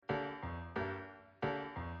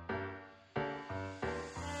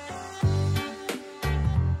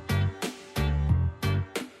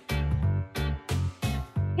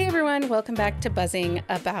everyone, welcome back to Buzzing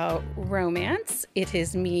About Romance. It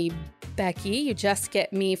is me, Becky. You just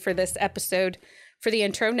get me for this episode for the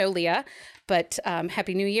intro, no Leah, but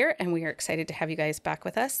Happy New Year, and we are excited to have you guys back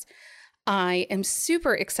with us. I am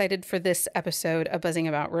super excited for this episode of Buzzing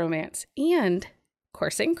About Romance and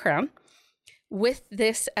Corset and Crown. With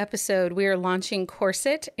this episode, we are launching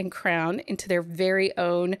Corset and Crown into their very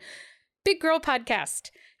own big girl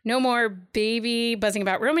podcast. No more baby Buzzing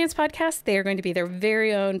About Romance podcast. They are going to be their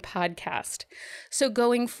very own podcast. So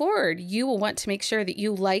going forward, you will want to make sure that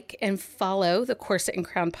you like and follow the Corset and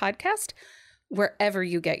Crown podcast wherever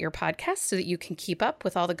you get your podcasts so that you can keep up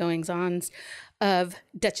with all the goings-ons of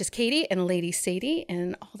Duchess Katie and Lady Sadie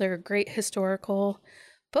and all their great historical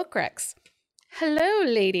book recs. Hello,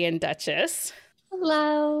 Lady and Duchess.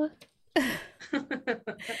 Hello.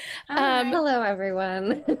 Hello,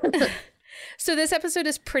 everyone. So this episode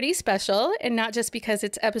is pretty special, and not just because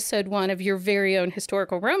it's episode 1 of your very own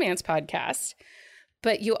historical romance podcast,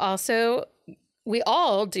 but we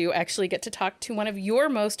all do actually get to talk to one of your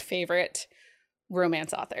most favorite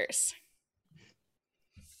romance authors.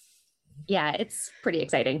 Yeah, it's pretty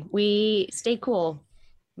exciting. We stay cool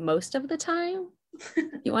most of the time.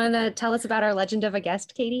 You want to tell us about our legend of a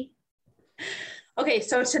guest, Katie? Okay,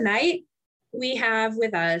 so tonight we have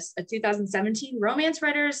with us a 2017 Romance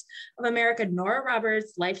Writers of America Nora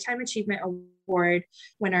Roberts Lifetime Achievement Award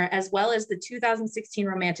winner, as well as the 2016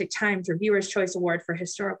 Romantic Times Reviewer's Choice Award for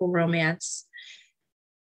Historical Romance,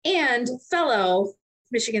 and fellow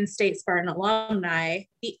Michigan State Spartan alumni,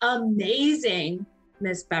 the amazing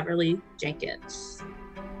Miss Beverly Jenkins.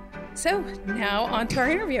 So now on to our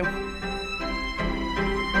interview.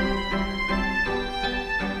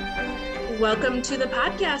 Welcome to the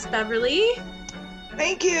podcast, Beverly.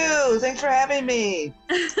 Thank you. Thanks for having me.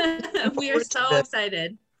 We are so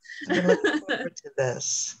excited. I'm looking forward to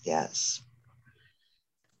this. Yes.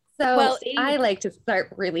 So I like to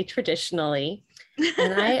start really traditionally,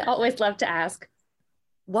 and I always love to ask,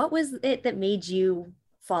 what was it that made you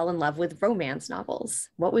fall in love with romance novels?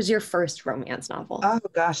 What was your first romance novel? Oh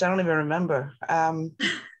gosh, I don't even remember. I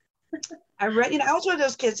read, I was one of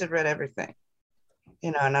those kids that read everything.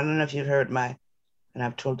 And I don't know if you've heard and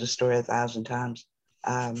I've told the story 1,000 times.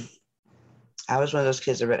 I was one of those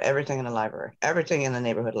kids that read everything in the library, everything in the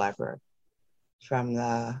neighborhood library, from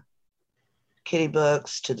the kiddie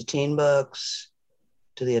books to the teen books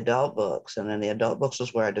to the adult books. And then the adult books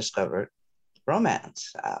was where I discovered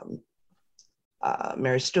romance.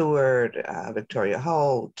 Mary Stewart, Victoria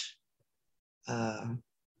Holt,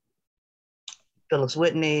 Phyllis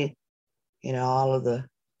Whitney, all of the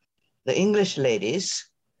English ladies,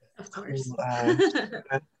 of course, who,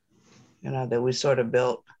 that we sort of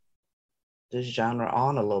built this genre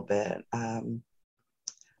on a little bit.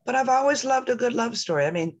 But I've always loved a good love story.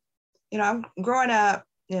 I mean, I'm growing up,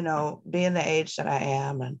 being the age that I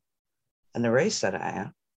am and the race that I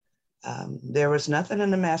am. There was nothing in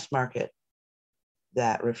the mass market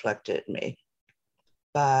that reflected me.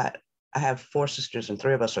 But I have 4 sisters and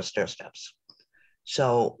 3 of us are stair steps.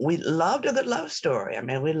 So we loved a good love story. I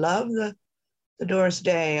mean, we loved the Doris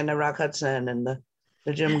Day and the Rock Hudson and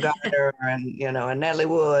the Jim Garner and, and Natalie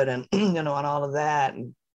Wood and, and all of that.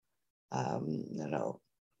 And,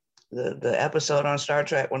 the episode on Star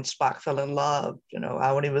Trek when Spock fell in love,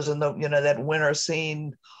 how when he was in the, that winter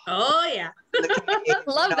scene. Oh, yeah.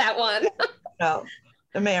 Love that one.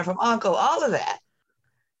 The Man from U.N.C.L.E., all of that.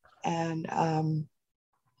 And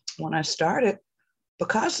when I started,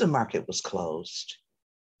 because the market was closed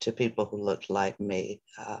to people who looked like me,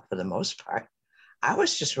 for the most part, I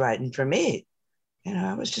was just writing for me.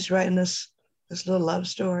 I was just writing this little love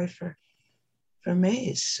story for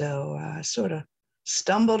me. So I sort of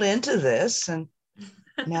stumbled into this, and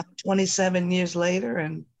now 27 years later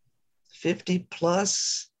and 50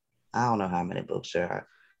 plus, I don't know how many books there are,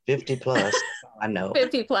 50 plus, I know.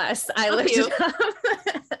 50 plus, I looked it up.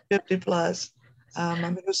 50 plus.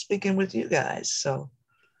 I'm here speaking with you guys. So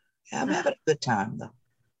yeah, I'm having a good time though.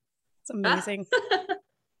 It's amazing.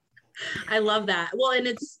 I love that. Well, and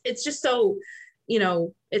it's just so,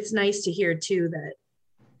 it's nice to hear too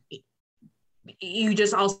that you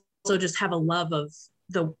just also just have a love of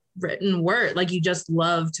the written word. Like you just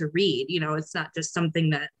love to read, it's not just something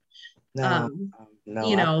that,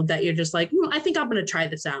 no, that you're just like, I think I'm going to try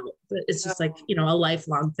this out. But it's just like, a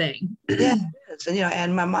lifelong thing. Yeah. It is.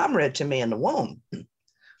 And my mom read to me in the womb,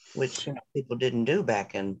 which, people didn't do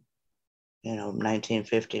back in,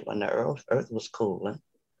 1950 when the earth was cooling.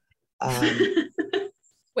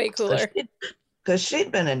 Way cooler. Because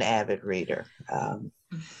she'd been an avid reader.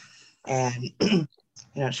 And,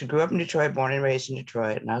 she grew up in Detroit, born and raised in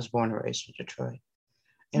Detroit, and I was born and raised in Detroit.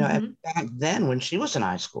 You know, and back then when she was in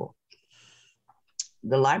high school,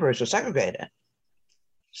 the libraries were segregated.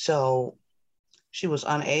 So she was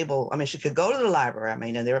unable, I mean, she could go to the library. I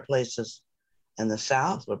mean, and there were places in the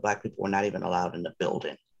South where Black people were not even allowed in the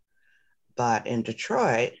building. But in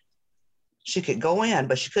Detroit, she could go in,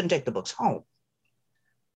 but she couldn't take the books home.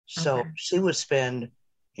 So she would spend,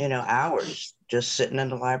 you know, hours just sitting in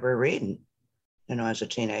the library reading, you know, as a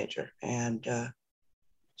teenager, and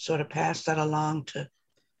sort of passed that along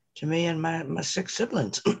to me and my 6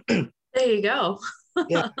 siblings. There you go.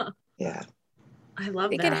 Yeah. I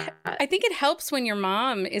love that. I think it helps when your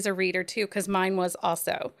mom is a reader too, because mine was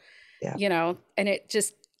also, you know, and it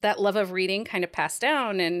just, that love of reading kind of passed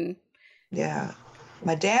down. And yeah,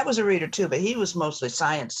 my dad was a reader too, but he was mostly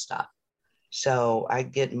science stuff. So I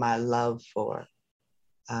get my love for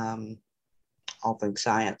all things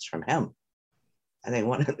science from him. I think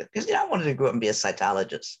because I wanted to grow up and be a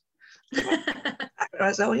cytologist.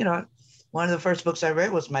 So, you know, one of the first books I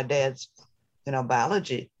read was my dad's, you know,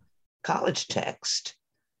 biology college text.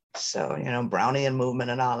 So, you know, Brownian movement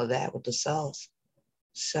and all of that with the cells.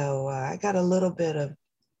 So I got a little bit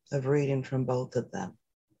of reading from both of them.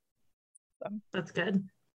 That's good.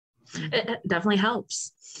 It definitely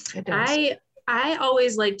helps. It does. I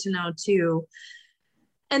always like to know too,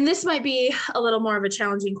 and this might be a little more of a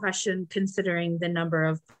challenging question considering the number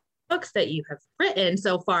of books that you have written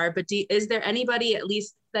so far, but is there anybody at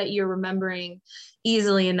least that you're remembering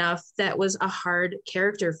easily enough that was a hard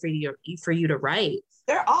character for you to write?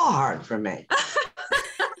 They're all hard for me.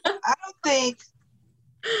 I don't think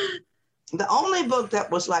the only book that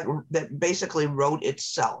was like, that basically wrote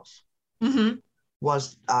itself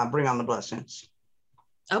was Bring on the Blessings.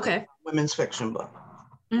 Okay. Women's fiction book.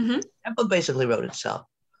 That book basically wrote itself.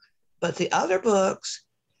 But the other books,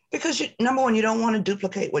 because number one, you don't want to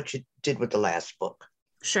duplicate what you did with the last book.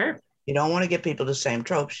 Sure. You don't want to get people the same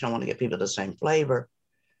tropes. You don't want to get people the same flavor.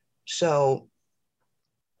 So,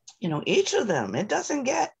 you know, each of them, it doesn't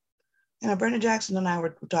get, you know, Brenda Jackson and I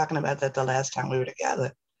were talking about that the last time we were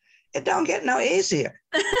together. It don't get no easier.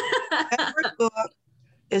 Every book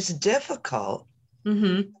is difficult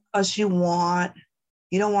because you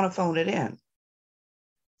don't want to phone it in.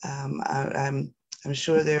 I'm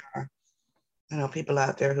sure there are, you know, people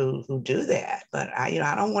out there who do that, but I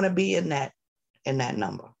don't want to be in that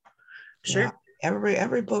number. Sure. You know,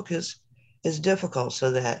 every book is difficult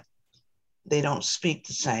so that they don't speak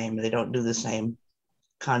the same. They don't do the same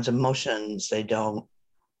kinds of motions. They don't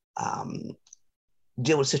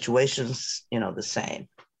deal with situations, you know, the same.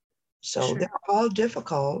 So they're all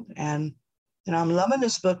difficult. And, you know, I'm loving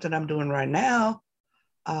this book that I'm doing right now.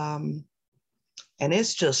 And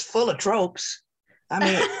it's just full of tropes. I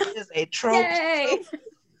mean, it is a trope.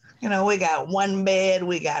 You know, we got one bed,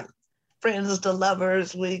 we got friends to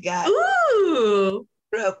lovers, we got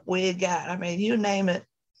I mean, you name it,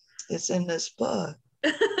 it's in this book.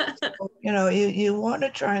 So, you know, you want to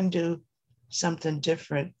try and do something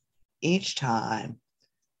different each time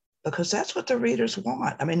because that's what the readers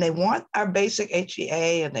want. I mean, they want our basic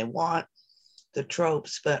HEA and they want the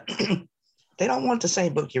tropes, but they don't want the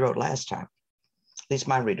same book you wrote last time. At least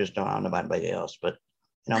my readers don't. I don't know about anybody else, but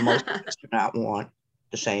you know, most of us do not want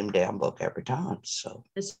the same damn book every time. So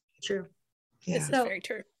it's true. Yeah, this is very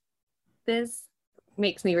true. This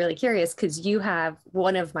makes me really curious because you have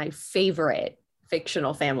one of my favorite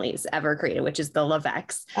fictional families ever created, which is the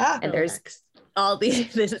LeVex. And there's all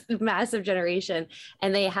this massive generation,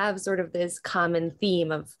 and they have sort of this common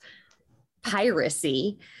theme of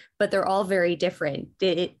piracy, but they're all very different.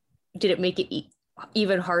 Did it make it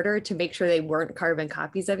even harder to make sure they weren't carbon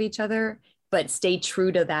copies of each other, but stay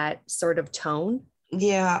true to that sort of tone?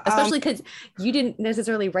 Yeah. Especially because you didn't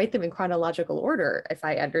necessarily write them in chronological order, if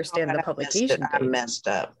I understand the publication. I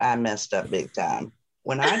messed up big time.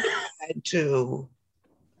 When I tried to,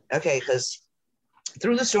 because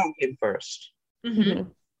Through the Storm came first.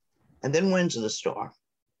 And then Winds of the Storm.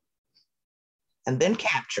 And then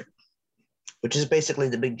Captured, which is basically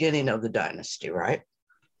the beginning of the dynasty, right?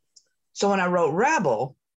 So when I wrote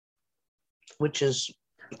Rebel, which is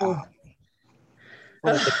what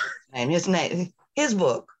is his name? His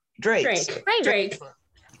book, Drake.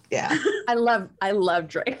 Yeah. I love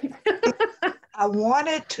Drake. I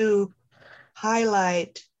wanted to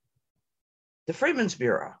highlight the Freedmen's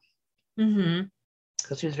Bureau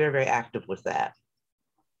because he was very, very active with that.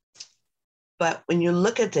 But when you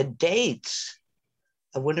look at the dates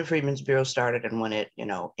of when the Freedmen's Bureau started and when it, you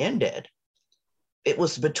know, ended, it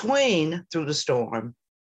was between Through the Storm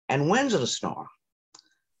and Winds of the Storm.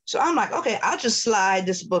 So I'm like, okay, I'll just slide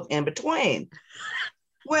this book in between.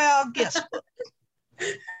 Well, guess what?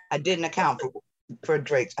 I didn't account for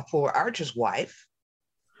Drake's, for Archer's wife,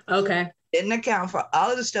 Okay. Didn't account for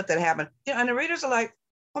all of the stuff that happened. You know, and the readers are like,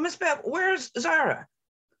 well, Miss Bev, where's Zara?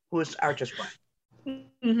 Who is Archer's wife?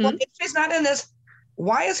 Mm-hmm. Well, if she's not in this,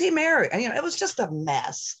 why is he married? And, you know, it was just a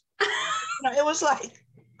mess. You know, it was like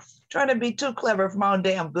trying to be too clever for my own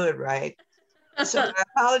damn good, right? So I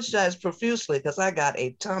apologize profusely because I got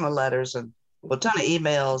a ton of letters and a ton of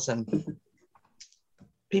emails and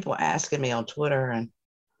people asking me on Twitter. And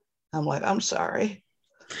I'm like, I'm sorry.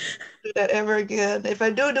 Do that ever again. If I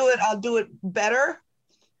do it, I'll do it better.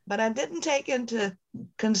 But I didn't take into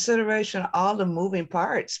consideration all the moving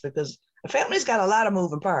parts because the family's got a lot of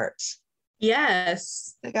moving parts.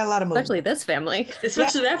 Yes. They got a lot of moving Especially this family.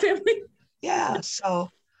 Especially that family. Yeah. So,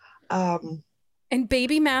 and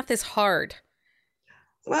baby math is hard.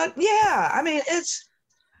 well, yeah. I mean,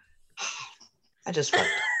 I just fucked up.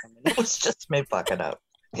 It was just me fucking up,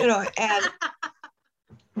 you know,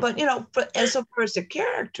 but, you know, as far as the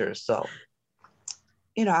characters, so,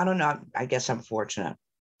 you know, I don't know. I guess I'm fortunate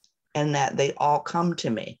in that they all come to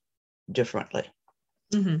me differently.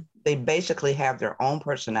 Mm-hmm. They basically have their own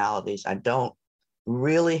personalities. I don't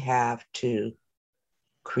really have to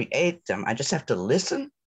create them. I just have to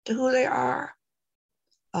listen to who they are.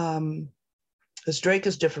 Because Drake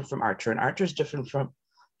is different from Archer, and Archer is different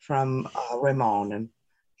from Ramon, and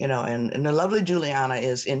you know, and the lovely Juliana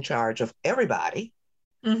is in charge of everybody.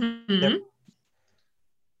 Mm-hmm.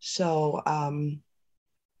 So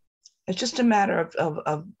it's just a matter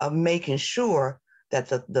of making sure that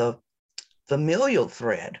the familial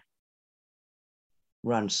thread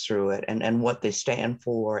runs through it, and what they stand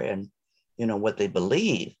for, and you know what they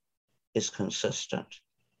believe is consistent.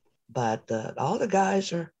 But all the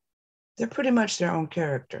guys they're pretty much their own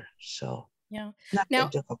character. So yeah. Not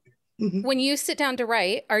now, when you sit down to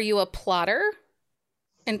write, are you a plotter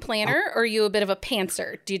and planner, or are you a bit of a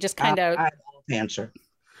pantser? Do you just kind of? I'm a pantser.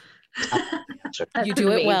 You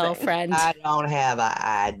do it well, friend. I don't have an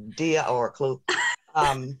idea or a clue.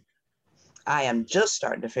 I am just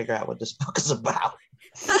starting to figure out what this book is about.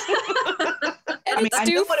 And it's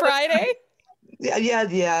due Friday? Yeah,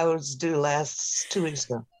 it was due 2 weeks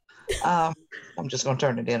ago. I'm just going to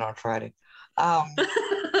turn it in on Friday.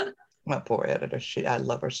 My poor editor, I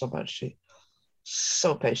love her so much. She's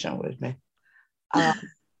so patient with me. I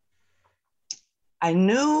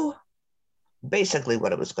knew basically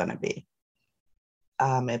what it was going to be.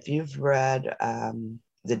 If you've read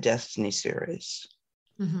the Destiny series,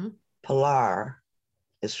 mm-hmm. Pilar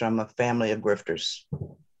is from a family of grifters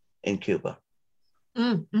in Cuba,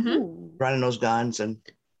 running those guns, and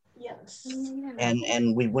yes,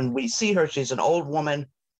 and when we see her, she's an old woman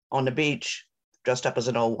on the beach, dressed up as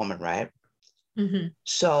an old woman, right? Mm-hmm.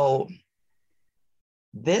 So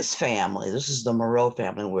this is the Moreau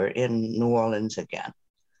family. We're in New Orleans again.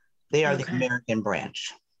 They are the American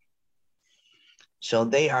branch. So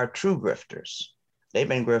they are true grifters. They've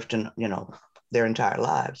been grifting, you know, their entire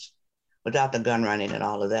lives without the gun running and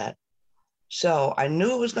all of that. So I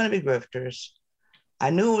knew it was going to be grifters.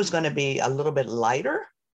 I knew it was going to be a little bit lighter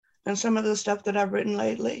than some of the stuff that I've written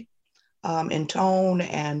lately in tone.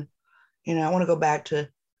 And, you know, I want to go back to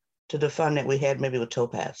the fun that we had maybe with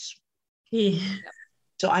Topaz. Yeah.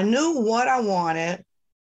 So I knew what I wanted.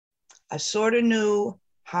 I sort of knew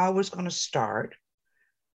how I was going to start,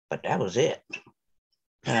 but that was it.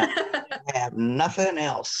 I have nothing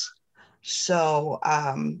else. So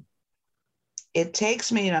it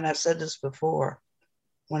takes me, and I've said this before,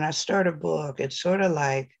 when I start a book, it's sort of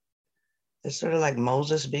like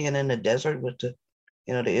Moses being in the desert with the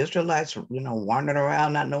Israelites, wandering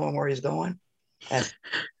around, not knowing where he's going.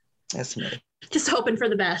 That's me. Just hoping for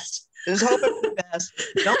the best. Just hoping for the best.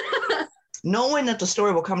 Knowing that the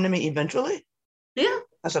story will come to me eventually. Yeah.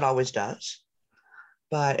 As it always does.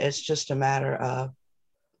 But it's just a matter of,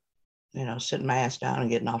 sitting my ass down and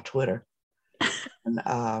getting off Twitter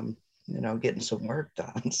and, getting some work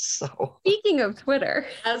done. So speaking of Twitter,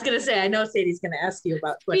 I was going to say, I know Sadie's going to ask you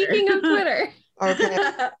about Twitter. Speaking of Twitter.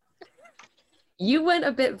 Okay. You went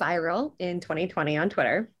a bit viral in 2020 on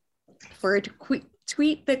Twitter for a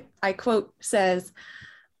tweet that I quote says,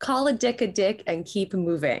 "Call a dick and keep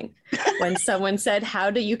moving." When someone said,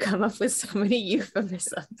 "How do you come up with so many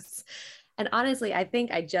euphemisms?" And honestly, I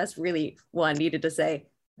think I just really needed to say,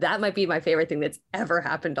 that might be my favorite thing that's ever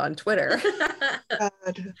happened on Twitter.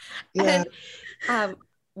 God. Yeah. And,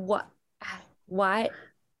 why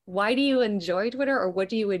do you enjoy Twitter, or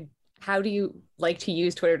how do you like to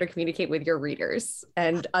use Twitter to communicate with your readers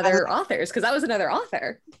and other authors? Because I was another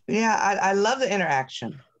author. Yeah, I love the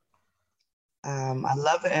interaction. I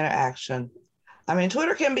love the interaction. I mean,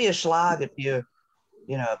 Twitter can be a slog if if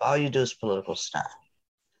all you do is political stuff.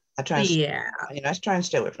 I try and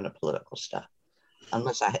stay away from the political stuff.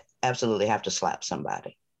 unless I absolutely have to slap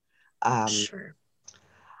somebody. Sure.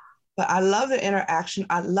 But I love the interaction.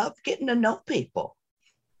 I love getting to know people.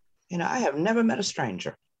 You know, I have never met a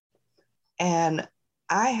stranger. And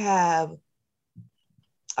I have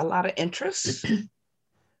a lot of interests.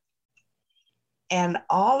 And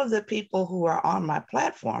all of the people who are on my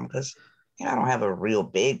platform, because I don't have a real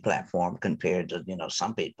big platform compared to,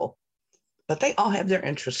 some people, but they all have their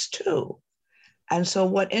interests too. And so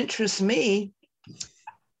what interests me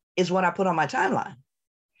is what I put on my timeline.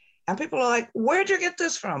 And people are like, where'd you get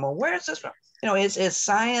this from? Or where's this from? It's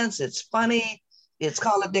science, it's funny, it's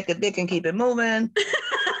call it dick a dick and keep it moving.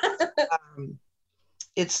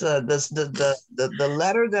 It's the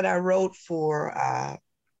letter that I wrote for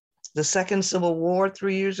the Second Civil War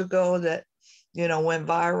 3 years ago that, went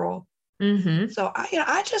viral. Mm-hmm. So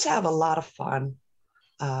I just have a lot of fun.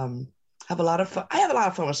 I have a lot of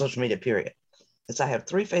fun with social media, period. Because I have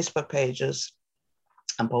 3 Facebook pages.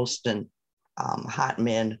 I'm posting hot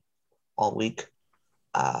men all week.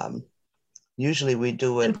 Usually we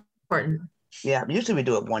do it. Important. Yeah, usually we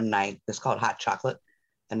do it one night. It's called Hot Chocolate,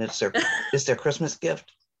 and it's their Christmas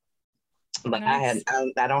gift. But nice.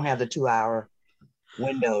 I don't have the 2-hour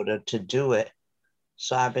window to do it,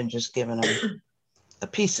 so I've been just giving them a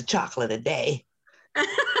piece of chocolate a day.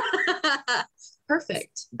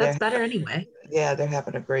 Perfect. That's better anyway. Yeah, they're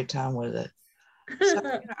having a great time with it.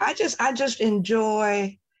 So, I just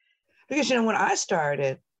enjoy, because when I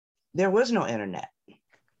started, there was no internet.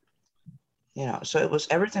 So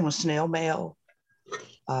everything was snail mail.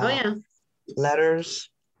 Letters.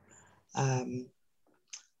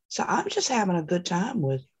 So I'm just having a good time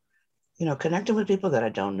with, connecting with people that I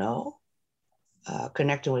don't know,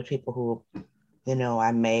 connecting with people who,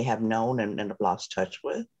 I may have known and have lost touch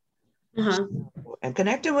with, and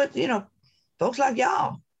connecting with, folks like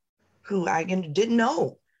y'all who I didn't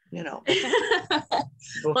know, Well,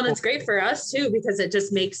 and it's great for us too, because it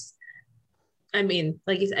just makes, like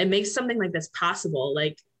you said, it makes something like this possible.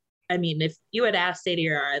 Like, if you had asked Sadie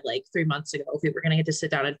or I like 3 months ago if we were going to get to sit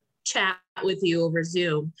down and chat with you over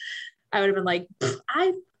Zoom, I would have been like,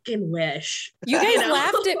 I can wish. You guys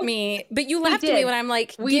laughed at me, but you laughed at me when I'm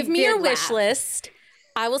like, give me your wish list.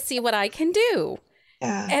 I will see what I can do.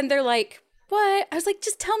 Yeah. And they're like, what? I was like,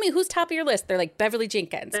 just tell me who's top of your list. They're like, Beverly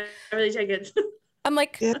Jenkins. Beverly Jenkins. I'm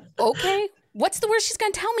like, okay. What's the worst she's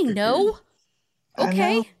going to tell me? No?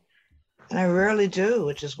 Okay. And I rarely do,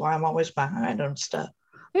 which is why I'm always behind on stuff.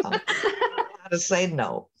 How to say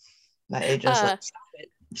no. My agent's like, stop it.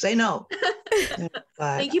 Say no. But,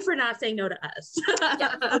 thank you for not saying no to us.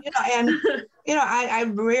 I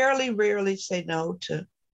rarely say no to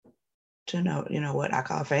what I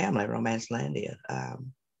call family, Romancelandia.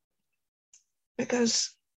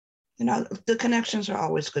 Because, the connections are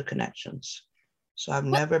always good connections. So I've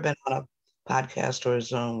never been on a podcast or a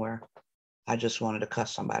Zoom where I just wanted to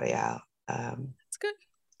cuss somebody out. That's good.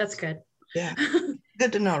 That's good. Yeah.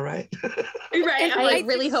 Good to know, right? Right. I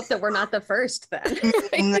really hope that we're not the first then.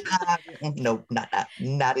 No,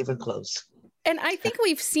 not even close. And I think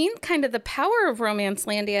we've seen kind of the power of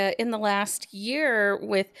Romancelandia in the last year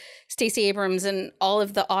with Stacey Abrams and all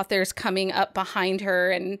of the authors coming up behind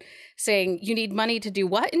her and saying, you need money to do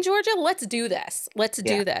what in Georgia? Let's do this. Let's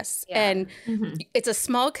do this. Yeah. And it's a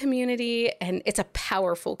small community and it's a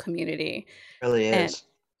powerful community. It really is.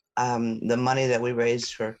 The money that we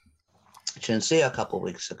raised for Chinsia a couple of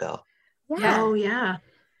weeks ago. Yeah. Oh, yeah.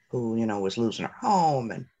 Who, was losing her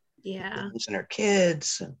home and losing her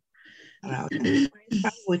kids. And probably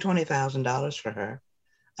 $20,000 for her.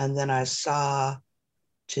 And then I saw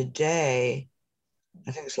today,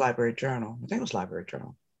 I think it was Library Journal,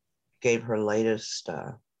 gave her latest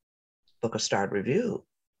book a starred review.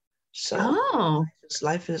 So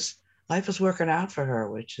life is working out for her,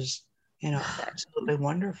 which is, absolutely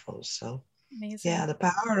wonderful. So amazing. Yeah, the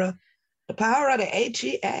power of the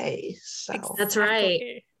HEA. So that's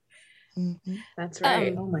right. Mm-hmm. That's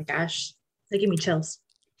right. Oh my gosh. They give me chills.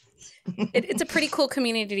 It's a pretty cool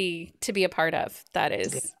community to be a part of. That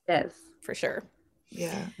is, yes, for sure.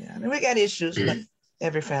 Yeah. I mean, we got issues, but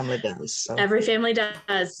every family does. So. Every family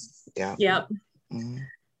does. Yeah. Yep. Mm-hmm.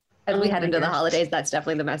 As we head into the holidays, that's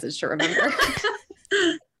definitely the message to remember.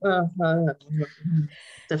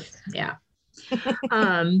 Yeah.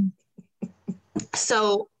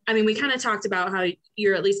 So, we kind of talked about how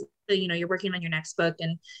you're at least, you're working on your next book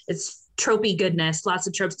and it's tropey goodness, lots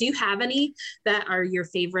of tropes. Do you have any that are your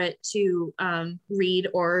favorite to read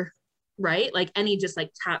or write? Like any just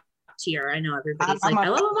like top tier? I know everybody's I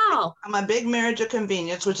love them all. I'm a big Marriage of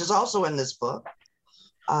Convenience, which is also in this book.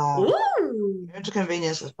 Marriage of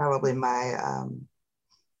Convenience is probably my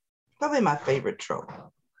favorite trope.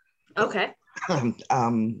 Okay. I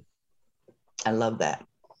love that.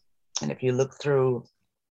 And if you look through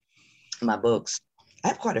my books, I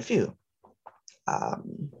have quite a few.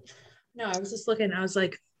 No, I was just looking. I was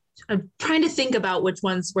like, I'm trying to think about which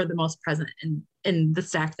ones were the most present in the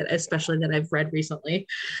stack that, especially that I've read recently.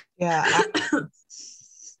 Yeah,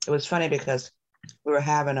 it was funny because we were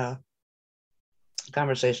having a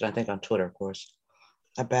conversation, I think on Twitter, of course,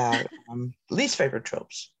 about least favorite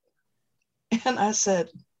tropes. And I said,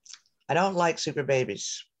 I don't like secret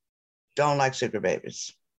babies. Don't like secret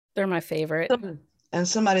babies. They're my favorite. And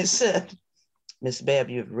somebody said, Miss Bev,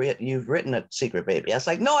 you've written a secret baby. I was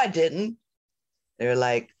like, no, I didn't. They're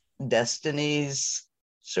like Destiny's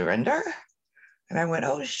Surrender. And I went,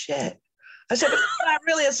 oh shit. I said, but it's not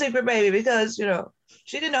really a secret baby because, you know,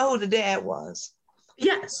 she didn't know who the dad was.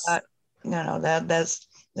 Yes. But, you know, that's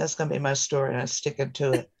going to be my story and I'm sticking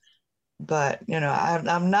to it. But, you know,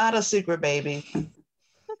 I'm not a secret baby,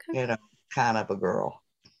 you know, kind of a girl.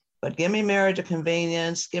 But give me Marriage of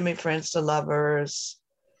Convenience, give me Friends to Lovers,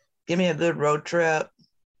 give me a good road trip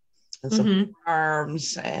and some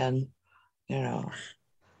farms and, you know,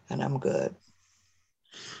 and I'm good.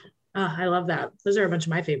 Oh, I love that. Those are a bunch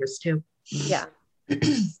of my favorites too. Yeah.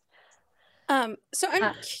 So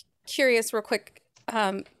I'm curious real quick,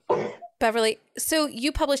 Beverly. So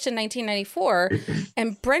you published in 1994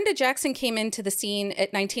 and Brenda Jackson came into the scene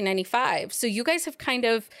at 1995. So you guys have kind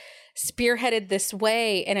of spearheaded this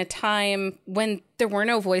way in a time when there were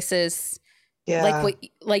no voices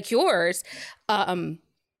like yours. Was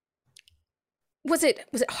it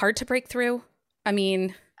hard to break through? I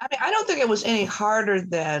mean, I don't think it was any harder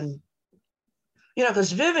than, you know,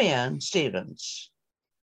 because Vivian Stevens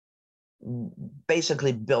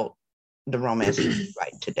basically built the romance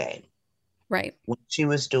right today. Right. When she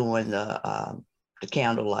was doing the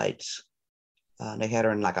Candlelights, they had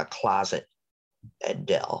her in like a closet at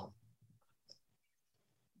Dell.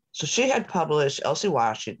 So she had published Elsie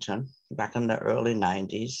Washington back in the early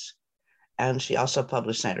 90s, and she also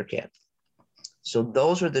published Sandra Kent. So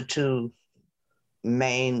those were the two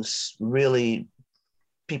main really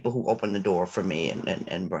people who opened the door for me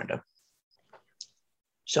and Brenda.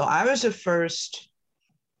 So I was the first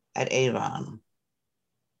at Avon.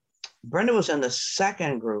 Brenda was in the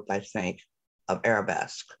second group, I think, of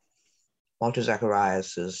Arabesque, Walter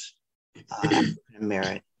Zacharias's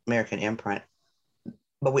American imprint.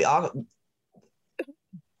 But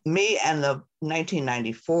me and the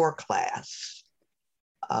 1994 class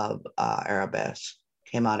of Arabesque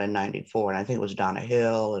came out in 94, and I think it was Donna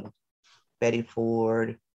Hill and Betty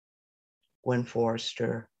Ford, Gwen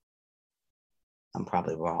Forster. I'm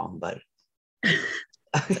probably wrong, but you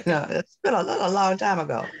know, it's been a long time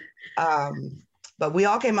ago. But we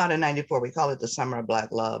all came out in 94. We call it the Summer of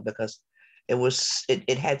Black Love because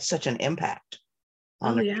it had such an impact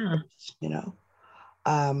on kids, you know.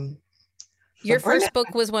 Your first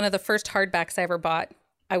book was one of the first hardbacks I ever bought.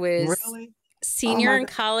 I was senior in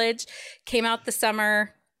college, came out the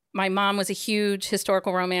summer. My mom was a huge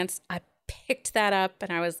historical romance. I picked that up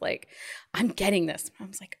and I was like, I'm getting this. I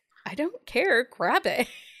was like, I don't care, grab it.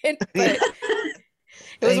 But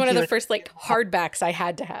it was one of the first like hardbacks I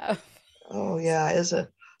had to have. Oh yeah, it was a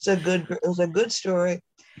good story.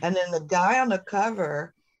 And then the guy on the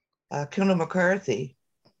cover, Kendall McCarthy,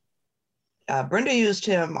 Brenda used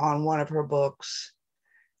him on one of her books,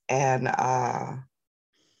 and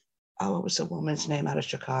what was the woman's name out of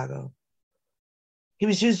Chicago? He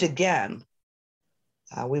was used again.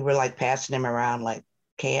 We were like passing him around like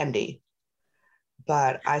candy.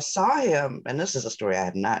 But I saw him, and this is a story I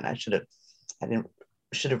have not, and I should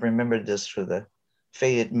have remembered this for the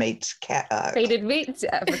Fated Mates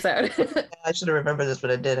episode. I should have remembered this,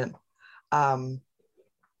 but I didn't.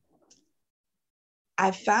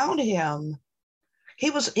 I found him. He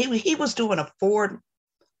was doing a Ford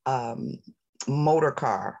motor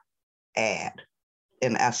car ad,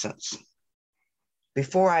 in essence,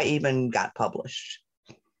 before I even got published.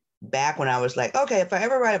 Back when I was like, okay, if I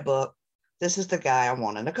ever write a book, this is the guy I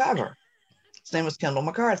want on the cover. His name was Kendall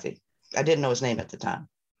McCarthy. I didn't know his name at the time.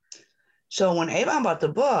 So when Avon bought the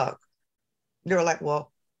book, they were like,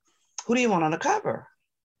 well, who do you want on the cover?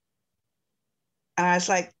 And I was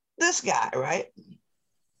like, this guy, right?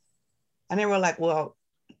 And they were like, well,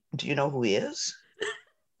 do you know who he is?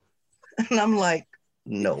 And I'm like,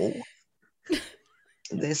 no.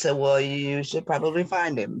 They said, well, you should probably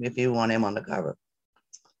find him if you want him on the cover.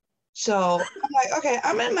 So I'm like, okay,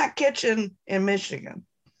 I'm in my kitchen in Michigan.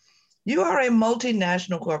 You are a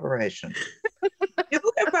multinational corporation. You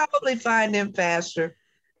can probably find him faster,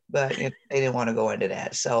 but they didn't want to go into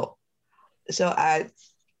that. So I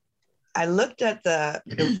looked at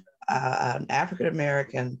an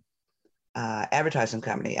African-American advertising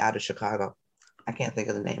company out of Chicago. I can't think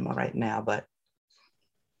of the name right now, but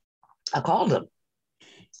I called them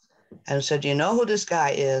and said, you know who this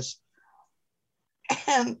guy is?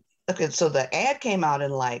 And okay, so the ad came out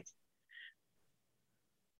in like,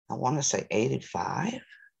 I want to say 85.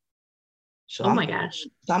 So oh my gosh.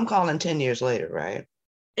 So I'm calling 10 years later, right?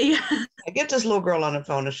 Yeah. I get this little girl on the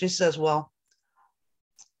phone and she says, well,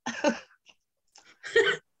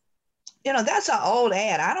 that's an old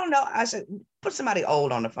ad. I don't know. I said, put somebody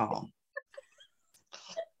old on the phone.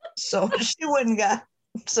 So she went and got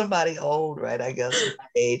somebody old, right? I guess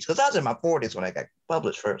age, because I was in my 40s when I got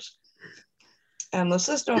published first. And the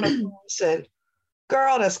sister on the phone said,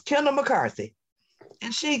 girl, that's Kendall McCarthy.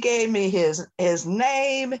 And she gave me his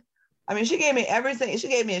name. I mean, she gave me everything. She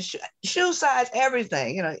gave me his shoe size,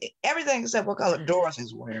 everything, everything except what color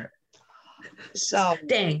Dorothy's wearing. So,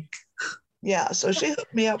 dang. Yeah, so she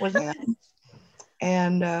hooked me up with him.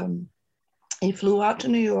 And he flew out to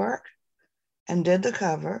New York and did the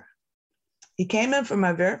cover. He came in for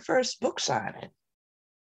my very first book signing.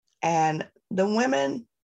 And the women,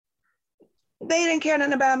 they didn't care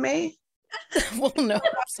nothing about me. Well, no,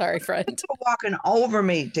 sorry, friend. They were walking over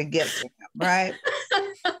me to get to him, right?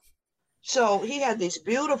 So he had these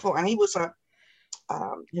beautiful, and he was an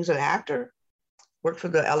actor, worked for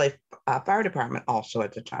the LA Fire Department also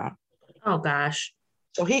at the time. Oh gosh.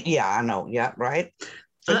 So I know, yeah, right.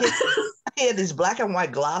 So he had these black and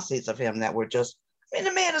white glossies of him that were just,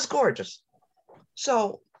 the man is gorgeous.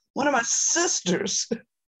 So one of my sisters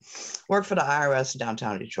worked for the IRS in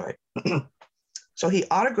downtown Detroit. So he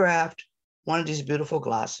autographed one of these beautiful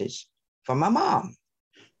glossies for my mom.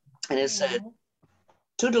 And it said,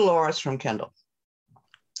 to Dolores from Kendall.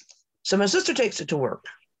 So my sister takes it to work.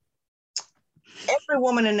 Every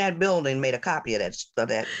woman in that building made a copy of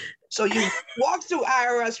that. So you walk through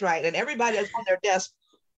IRS, right? And everybody that's on their desk,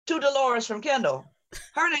 to Dolores from Kendall.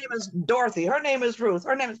 Her name is Dorothy. Her name is Ruth.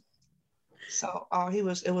 Her name is. So it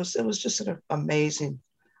was just an amazing.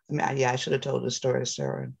 I should have told the story to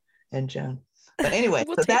Sarah and Jen. But anyway,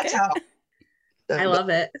 so that's how. I love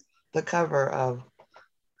it. The cover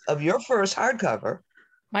of your first hardcover.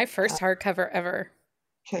 My first hardcover ever.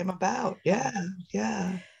 Came about. Yeah.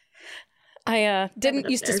 I didn't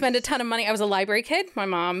used to spend a ton of money. I was a library kid. My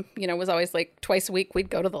mom, was always like twice a week we'd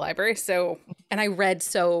go to the library. So, and I read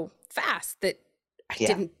so fast that I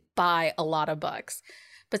didn't buy a lot of books.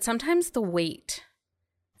 But sometimes the wait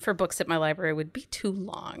for books at my library would be too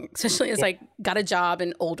long, especially as I got a job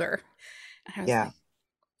and older. And I was like,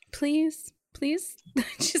 please.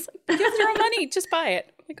 She's like, you throw money, just buy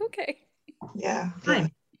it. I'm like, okay. Yeah.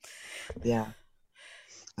 Fine. Yeah.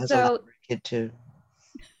 I was a library kid too.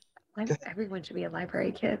 Everyone should be a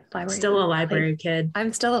library kid. Still a library kid.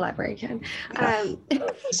 I'm still a library kid.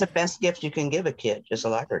 It's the best gift you can give a kid, just a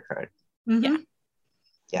library card. Mm-hmm.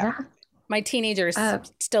 Yeah. My teenagers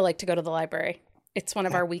still like to go to the library. It's one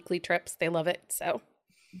of our weekly trips. They love it. So,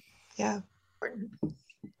 yeah.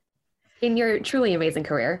 In your truly amazing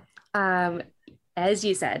career, as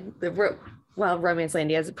you said,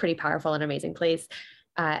 Romancelandia is a pretty powerful and amazing place.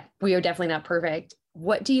 We are definitely not perfect.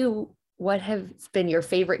 What has been your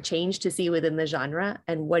favorite change to see within the genre,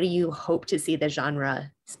 and what do you hope to see the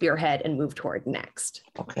genre spearhead and move toward next?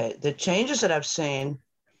 Okay, the changes that I've seen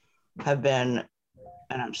have been,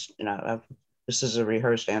 and this is a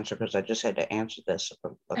rehearsed answer because I just had to answer this a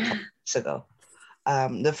couple weeks ago.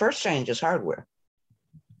 The first change is hardware,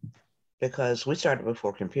 because we started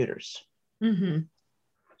before computers. Mm-hmm.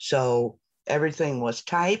 So everything was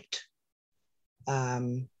typed,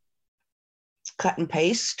 cut and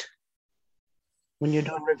paste. When you're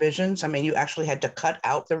doing revisions, you actually had to cut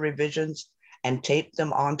out the revisions and tape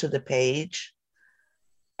them onto the page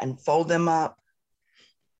and fold them up.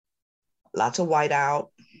 Lots of whiteout.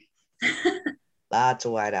 Lots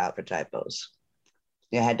of whiteout for typos.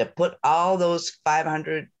 You had to put all those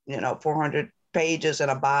 500, 400 pages in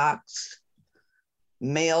a box,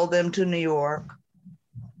 mail them to New York,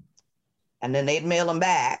 and then they'd mail them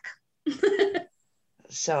back.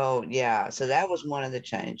 So that was one of the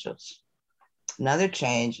changes. Another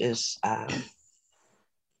change is the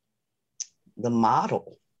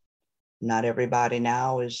model. Not everybody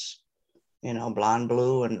now is, blonde,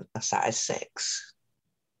 blue, and a size 6.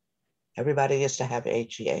 Everybody gets to have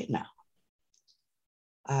HEA now.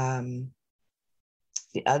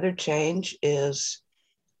 The other change is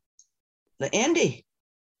the indie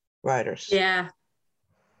writers. Yeah.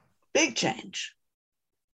 Big change.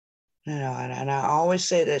 And I always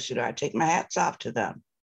say this, I take my hats off to them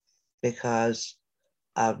because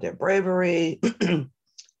of their bravery,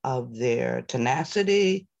 of their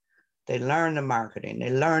tenacity. They learn the marketing. They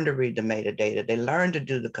learn to read the metadata. They learn to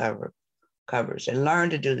do the cover covers. They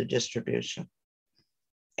learned to do the distribution.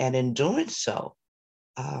 And in doing so,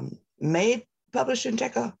 made publishing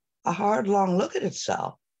take a hard, long look at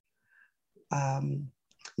itself.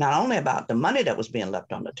 Not only about the money that was being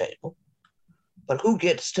left on the table, but who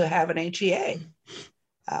gets to have an HEA?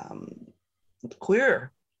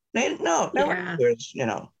 Queer. There weren't queers,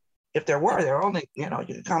 if there were, they're only, you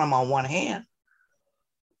could count them on one hand.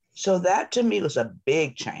 So that to me was a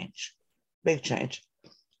big change.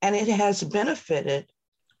 And it has benefited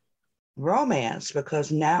romance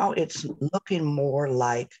because now it's looking more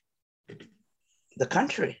like the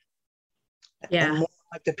country. And more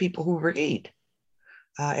like the people who read.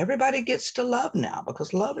 Everybody gets to love now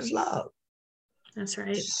because love is love. That's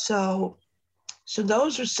right. So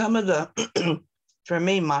those are some of the, for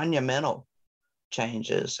me, monumental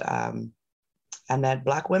changes. And that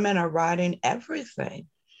Black women are writing everything,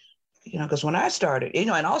 because when I started,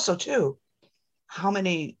 and also too, how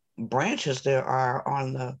many branches there are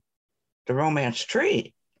on the romance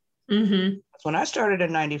tree. Mm-hmm. When I started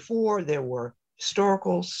in 94, there were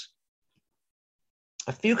historicals,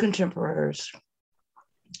 a few contemporaries,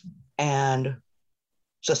 and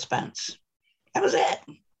suspense. That was it.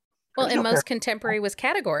 Well, and most contemporary was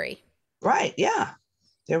category. Right, yeah.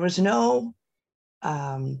 There was no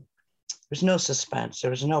suspense.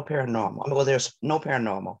 There was no paranormal. Well, there's no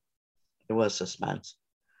paranormal. There was suspense.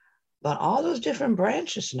 But all those different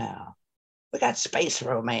branches now, we got space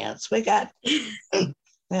romance. We got,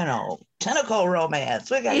 tentacle romance.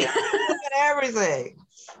 We got everything,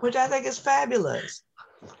 which I think is fabulous.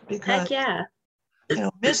 Because, heck yeah.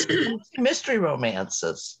 Mystery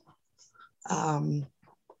romances,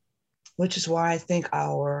 which is why I think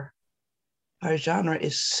our genre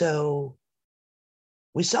is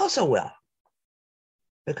we sell so well.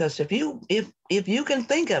 Because if you can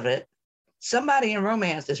think of it, somebody in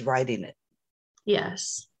romance is writing it.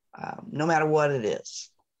 Yes. No matter what it is.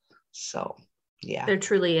 So, yeah. There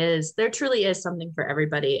truly is something for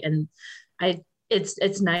everybody. And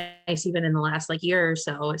it's nice even in the last year or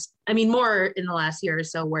so. More in the last year or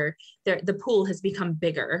so where the pool has become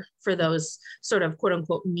bigger for those sort of quote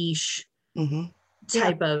unquote niche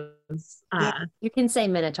type of. You can say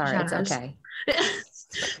minotaur. Genres. It's okay.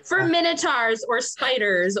 For minotaurs or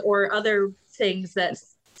spiders or other things that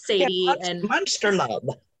Sadie and monster love.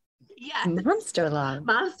 Yeah. Monster love.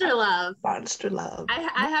 I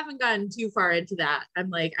haven't gotten too far into that.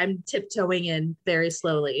 I'm tiptoeing in very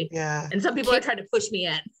slowly. Yeah. And some people are trying to push me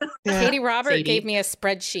in. Yeah. Katie Robert gave me a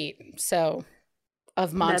spreadsheet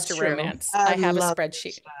of monster romance. I have a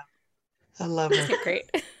spreadsheet. I love her. She's great.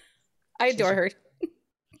 I adore her.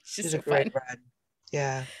 She's so a great friend.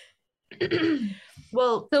 Yeah.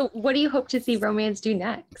 Well, so what do you hope to see romance do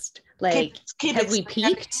next? Have we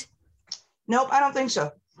peaked? Nope, I don't think so.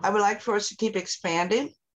 I would like for us to keep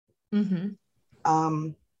expanding, opening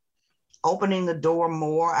the door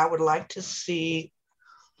more. I would like to see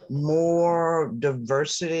more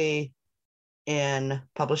diversity in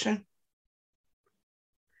publishing.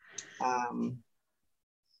 I'd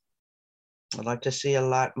like to see a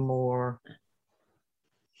lot more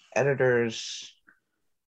editors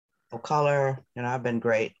of color. I've been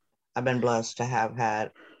great. I've been blessed to have had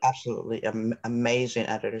absolutely amazing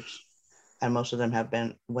editors. And most of them have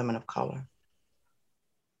been women of color.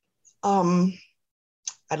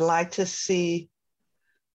 I'd like to see,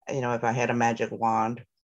 if I had a magic wand,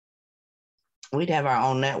 we'd have our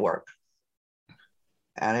own network.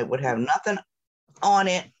 And it would have nothing on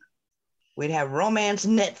it. We'd have romance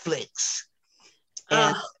Netflix.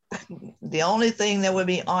 And the only thing that would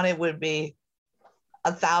be on it would be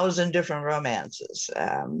 1,000 different romances.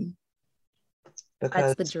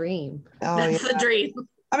 Because that's the dream. That's the dream.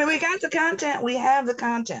 We got the content. We have the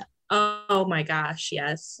content. Oh my gosh,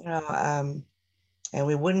 yes. And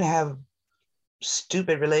we wouldn't have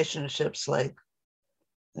stupid relationships like,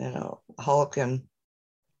 Hulk and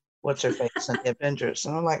what's her face and the Avengers.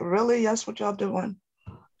 And I'm like, really? That's what y'all doing?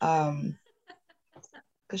 Because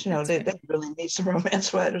they really need some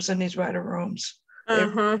romance writers in these writer rooms. They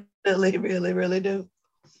really, really, really do.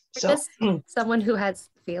 So someone who has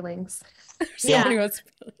feelings.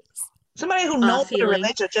 Somebody who knows what a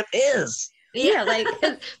relationship is. Yeah,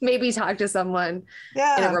 maybe talk to someone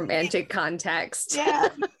in a romantic context. Yeah,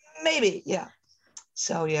 maybe. Yeah.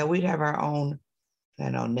 So we'd have our own,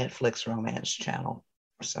 Netflix romance channel.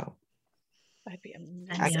 So I'd be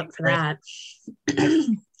amazing for that.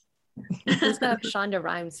 Just have Shonda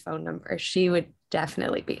Rhimes' phone number. She would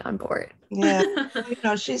definitely be on board. Yeah,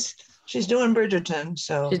 she's doing Bridgerton.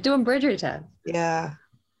 So she's doing Bridgerton. Yeah.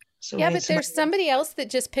 So but there's somebody else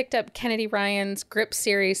that just picked up Kennedy Ryan's Grip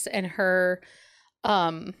series and her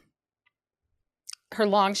her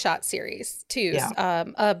long shot series too. Yeah.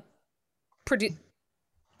 A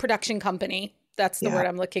production company. That's the word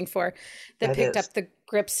I'm looking for. That picked up the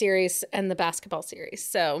Grip series and the basketball series.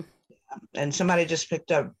 So, and somebody just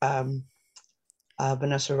picked up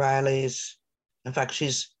Vanessa Riley's. In fact,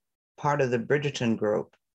 she's part of the Bridgerton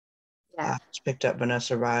group. Yeah, picked up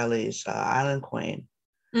Vanessa Riley's Island Queen.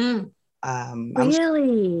 Really?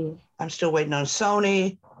 I'm still waiting on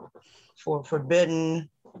Sony for Forbidden.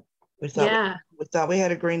 We thought we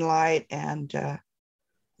had a green light, and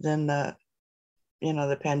then the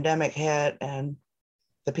pandemic hit, and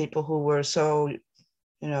the people who were so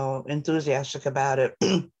enthusiastic about it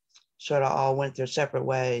sort of all went their separate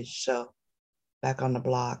ways. So back on the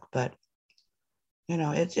block, but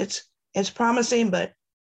it's promising, but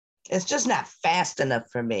it's just not fast enough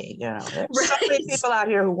for me. There's so many people out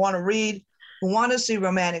here who want to read, who want to see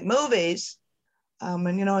romantic movies,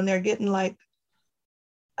 and they're getting like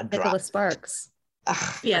a Nicholas Sparks.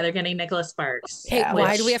 Yeah, they're getting Nicholas Sparks. Hey,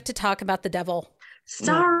 why do we have to talk about the devil?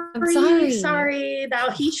 Sorry.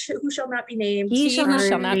 Thou who shall not be named. He shall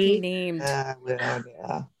not be named. Yeah.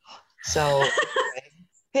 So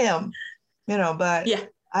him, but yeah,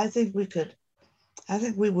 I think we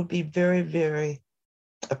would be very, very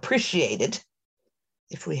appreciated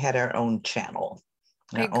if we had our own channel,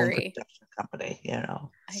 our own production company. I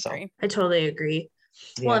agree. I totally agree.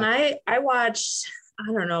 Yeah. Well, and I watched,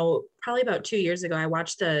 I don't know, probably about 2 years ago, I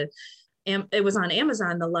watched it was on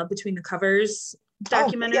Amazon, the Love Between the Covers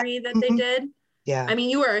documentary that they did. Yeah. I mean,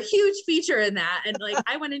 you were a huge feature in that. And like,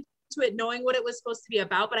 I went into it knowing what it was supposed to be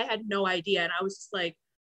about, but I had no idea. And I was just like,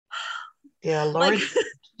 yeah, Lori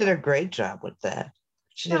did a great job with that.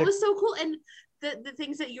 That was so cool. And the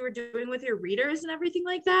things that you were doing with your readers and everything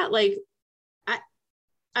like that, like,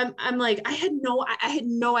 I'm like, I had no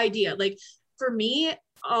idea. Like, for me,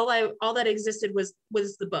 all that existed was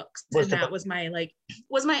the books, and that was my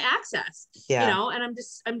access. Yeah. And I'm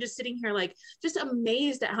just sitting here like just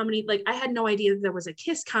amazed at how many, like, I had no idea that there was a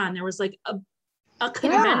KissCon. There was like a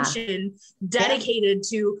convention dedicated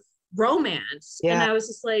to romance. And I was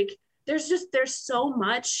just like, there's so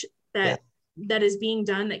much that is being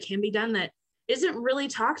done, that can be done, that isn't really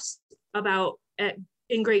talked about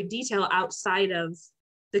in great detail outside of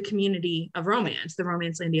the community of romance, the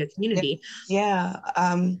Romancelandia community. Yeah.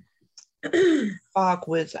 Talk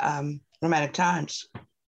with Romantic Times.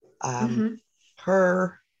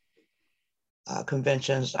 Her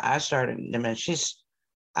conventions, I started,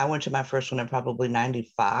 I went to my first one in probably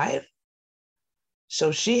 95.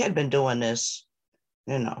 So she had been doing this,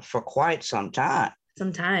 for quite some time.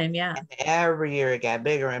 Yeah. And every year it got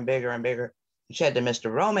bigger and bigger and bigger. She had the Mr.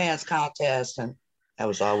 Romance contest, and that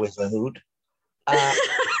was always a hoot.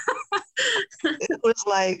 It was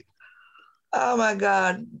like, oh my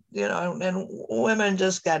God, and women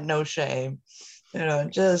just got no shame.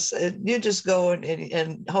 You just go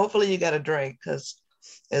and hopefully you got a drink, because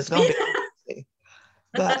it's gonna be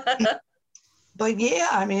but yeah,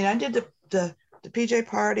 I mean, I did the PJ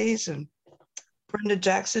parties, and Brenda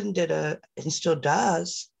Jackson did and still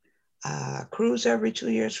does cruise every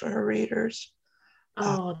 2 years for her readers.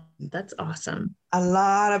 Oh, that's awesome. A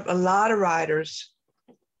lot of writers,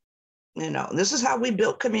 this is how we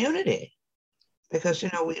built community, because,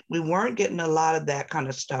 we weren't getting a lot of that kind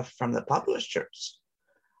of stuff from the publishers.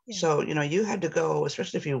 Yeah. So, you had to go,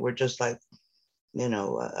 especially if you were just like,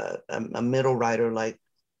 a middle writer like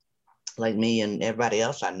me and everybody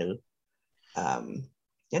else I knew. You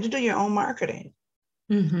had to do your own marketing.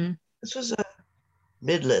 Mm-hmm. This was a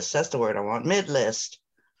mid-list. That's the word I want. Mid-list.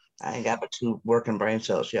 I ain't got but 2 working brain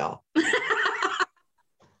cells, y'all.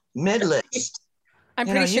 Mid-list. I'm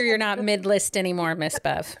pretty sure you're not mid-list anymore, Miss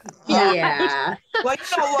Bev. Yeah. Well,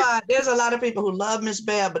 you know what? There's a lot of people who love Miss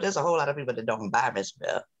Bev, but there's a whole lot of people that don't buy Miss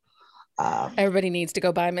Bev. Everybody needs to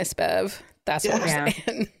go buy Miss Bev. That's what I'm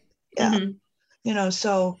saying. Yeah. Mm-hmm.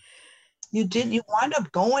 So you wind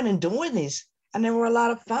up going and doing these, and they were a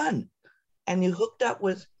lot of fun. And you hooked up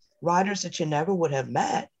with writers that you never would have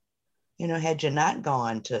met, had you not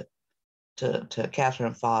gone to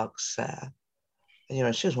Catherine Fox.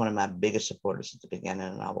 She was one of my biggest supporters at the beginning,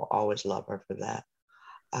 and I will always love her for that.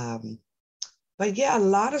 But yeah, a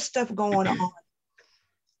lot of stuff going on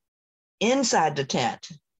inside the tent.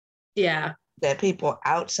 Yeah. That people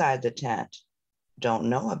outside the tent don't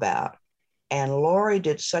know about. And Lori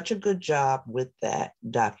did such a good job with that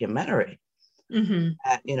documentary.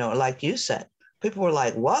 Mm-hmm. Like you said, people were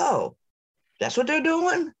like, whoa, that's what they're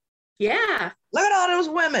doing? Yeah. Look at all those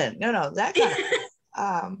women, that kind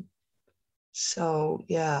of so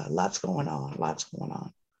yeah, lots going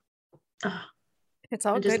on. Oh, it's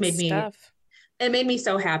all good stuff. It made me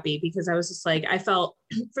so happy, because I was just like, I felt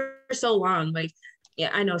for so long, like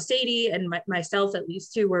I know Sadie and myself, at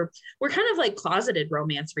least too, we're kind of like closeted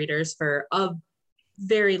romance readers for a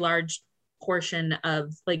very large portion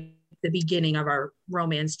of like the beginning of our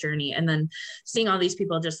romance journey. And then seeing all these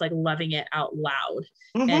people just like loving it out loud.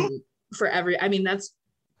 And that's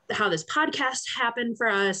how this podcast happened for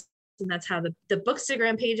us. And that's how the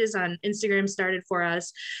Bookstagram pages on Instagram started for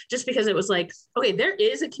us, just because it was like, okay, there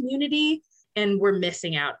is a community and we're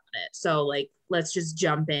missing out on it. So like, let's just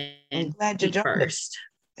jump in and first.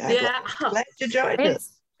 Yeah. Glad you joined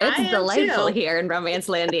us. It's delightful here in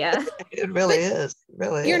Romancelandia. It really is. It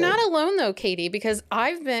really You're not alone though, Katie, because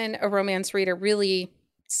I've been a romance reader really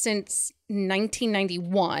since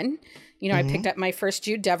 1991. I picked up my first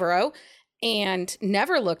Jude Devereaux and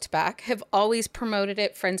never looked back, have always promoted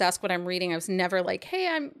it. Friends ask what I'm reading. I was never like, hey,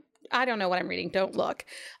 I don't know what I'm reading. Don't look.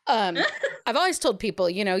 I've always told people,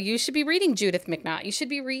 you should be reading Judith McNaught. You should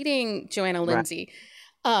be reading Joanna Lindsay.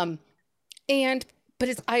 Right.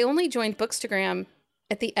 But I only joined Bookstagram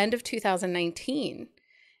at the end of 2019.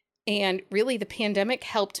 And really the pandemic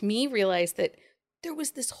helped me realize that there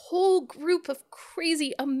was this whole group of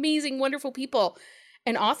crazy, amazing, wonderful people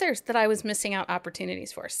and authors that I was missing out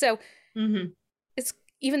opportunities for. So it's,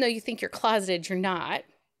 even though you think you're closeted, you're not.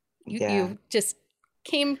 You just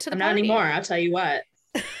came to the party. Not anymore, I'll tell you what.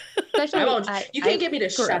 You can't get me to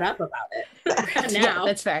shut up about it now. Yeah,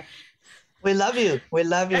 that's fair. We love you. We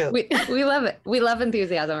love you. We love it. We love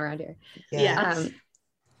enthusiasm around here. Yeah.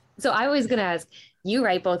 So I was going to ask, you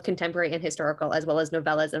write both contemporary and historical, as well as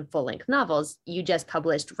novellas and full-length novels. You just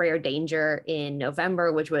published Rare Danger in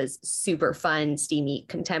November, which was super fun, steamy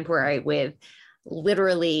contemporary with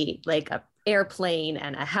literally like a airplane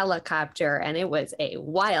and a helicopter, and it was a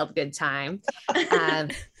wild good time.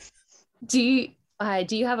 Do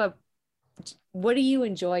you have what do you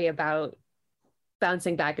enjoy about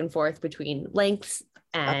bouncing back and forth between lengths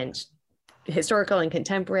and historical and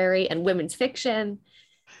contemporary and women's fiction?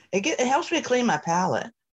 It helps me clean my palate.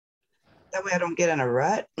 That way I don't get in a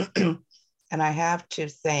rut. And I have to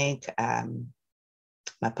thank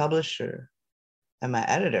my publisher and my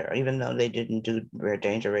editor, even though they didn't do Rare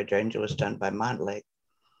Danger. Rare Danger was done by Montlake.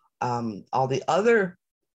 All the other,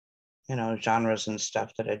 genres and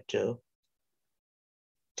stuff that I do,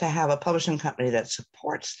 to have a publishing company that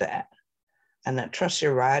supports that and that trusts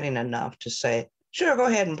your writing enough to say, sure, go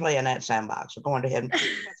ahead and play in that sandbox. We're going ahead.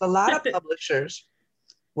 A lot of publishers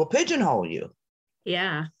will pigeonhole you.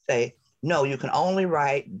 Yeah. Say, no, you can only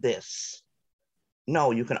write this.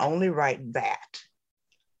 No, you can only write that.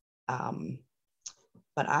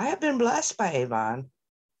 But I have been blessed by Avon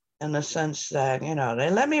in the sense that, they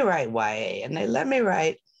let me write YA and they let me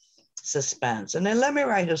write suspense and they let me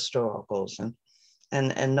write historicals and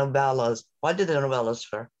novellas. Well, I did the novellas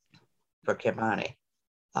for Kimani.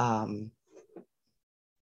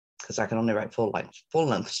 Because I can only write full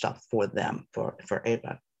length stuff for them, for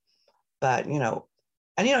Avon. But, and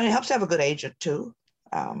it helps to have a good agent too.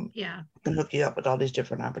 Yeah. Can hook you up with all these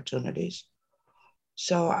different opportunities.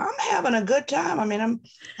 So I'm having a good time. I mean, I'm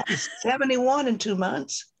 71 in 2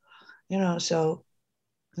 months, so,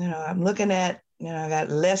 I'm looking at, I got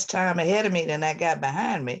less time ahead of me than I got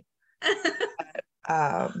behind me.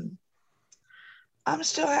 But, I'm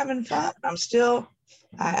still having fun. I still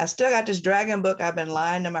got this dragon book I've been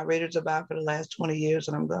lying to my readers about for the last 20 years,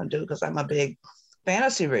 and I'm going to do because I'm a big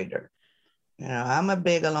fantasy reader. I'm a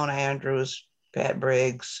big Alona Andrews, Pat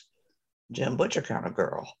Briggs, Jim Butcher kind of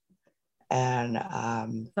girl. And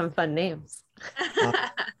some fun names.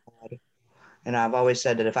 And I've always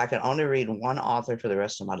said that if I could only read one author for the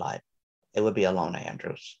rest of my life, it would be Alona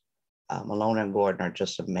Andrews. Alona and Gordon are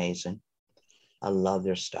just amazing. I love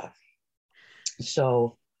their stuff.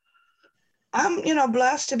 So I'm,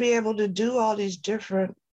 blessed to be able to do all these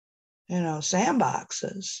different,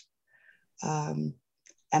 sandboxes and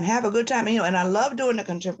have a good time. And I love doing the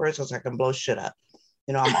contemporaries because I can blow shit up.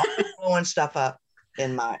 I'm always blowing stuff up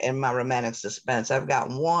in my romantic suspense. I've got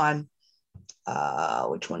one,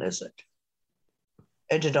 which one is it?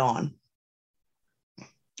 Edge of Dawn.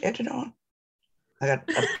 Edge of Dawn. I got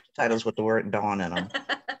titles with the word dawn in them.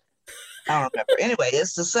 I don't remember. Anyway,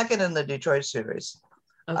 it's the second in the Detroit series.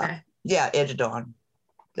 Okay. Yeah, Edge of Dawn.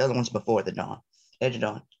 The other one's before the dawn. Edge of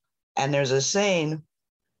Dawn. And there's a scene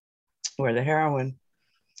where the heroine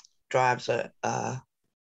drives a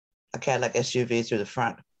Cadillac SUV through the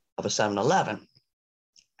front of a 7-Eleven.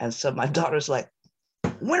 And so my daughter's like,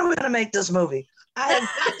 when are we going to make this movie? I have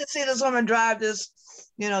got to see this woman drive this,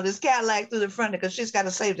 this Cadillac through the front because she's got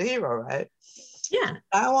to save the hero, right? Yeah.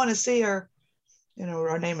 I want to see her,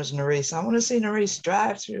 her name is Nerisse. I want to see Nerisse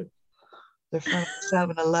drive through the front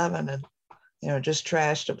of 7-Eleven and, just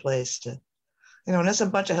trash the place to And that's a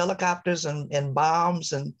bunch of helicopters and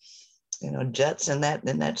bombs and, jets in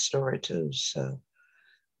that story too. So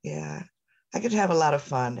yeah, I could have a lot of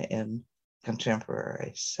fun in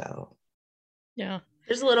contemporary. So yeah,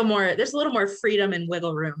 there's a little more freedom and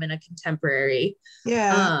wiggle room in a contemporary.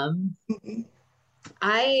 Yeah.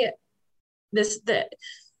 The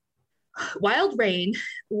Wild Rain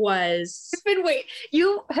was.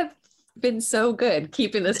 You have been so good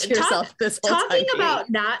keeping this to yourself this whole time. Talking about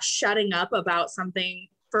not shutting up about something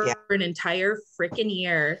for an entire freaking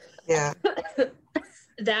year. Yeah.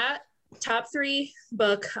 That top 3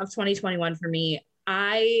 book of 2021 for me.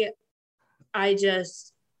 I have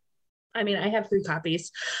 3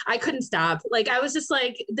 copies. I couldn't stop. Like, I was just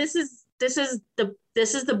like, this is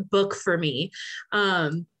the book for me.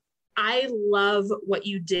 I love what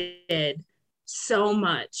you did so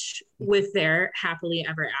much with their Happily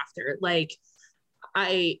Ever After. Like,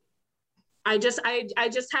 I just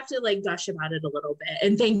have to like gush about it a little bit,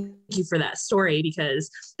 and thank you for that story, because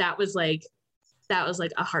that was like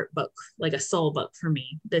a heart book, like a soul book for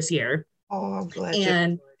me this year. Oh, I'm glad.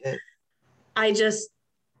 And I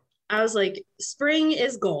was like, Spring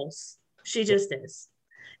is goals. She just is.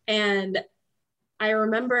 And I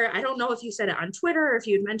remember, I don't know if you said it on Twitter or if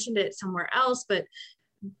you had mentioned it somewhere else, but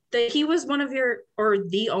that he was one of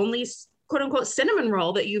the only quote unquote cinnamon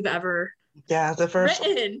roll that you've ever the first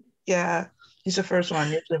written. One. Yeah, he's the first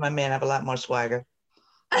one. Usually my man have a lot more swagger.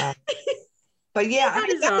 But yeah,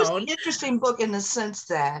 that was an interesting book in the sense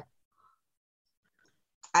that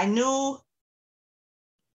I knew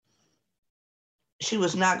she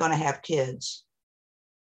was not going to have kids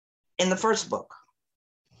in the first book.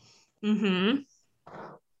 Mm-hmm.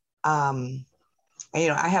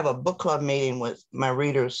 I have a book club meeting with my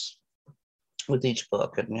readers with each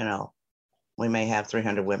book, and we may have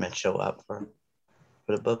 300 women show up for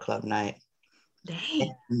the book club night.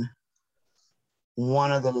 Dang. And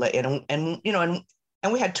one of the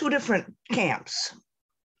and we had 2 different camps.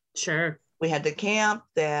 Sure. We had the camp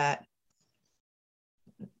that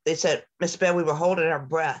they said, Miss Bell, we were holding our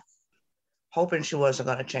breath, hoping she wasn't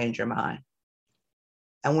going to change her mind.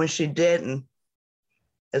 And when she didn't,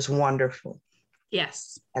 it's wonderful.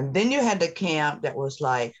 Yes. And then you had the camp that was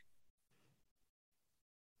like,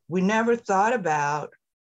 we never thought about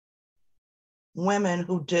women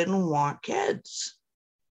who didn't want kids.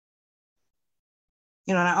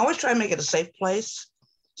 And I always try to make it a safe place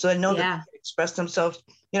so they know that they can express themselves.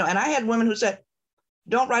 And I had women who said,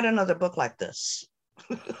 don't write another book like this.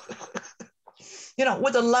 With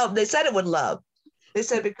the love, they said it with love. They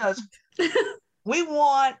said, because we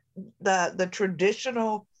want the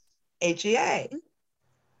traditional HEA,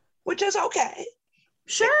 which is okay.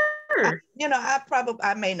 Sure.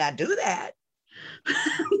 I may not do that.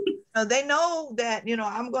 They know that,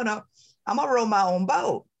 I'm gonna row my own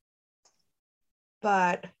boat.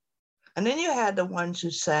 And then you had the ones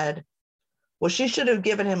who said, well, she should have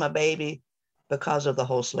given him a baby because of the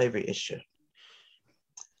whole slavery issue.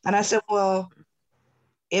 And I said, well,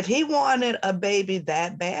 if he wanted a baby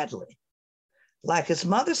that badly, like his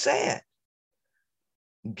mother said,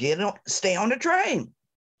 stay on the train.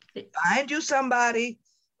 Find you somebody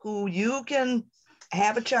who you can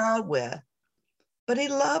have a child with. But he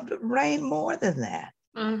loved Rain more than that.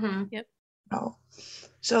 Mm-hmm. Yep.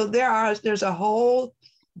 So there's a whole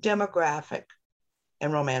demographic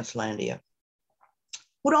in Romancelandia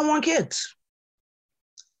who don't want kids.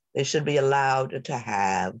 They should be allowed to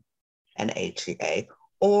have an HEA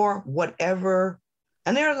or whatever.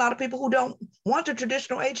 And there are a lot of people who don't want the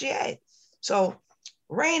traditional HEA. So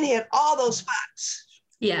Rain hit all those spots.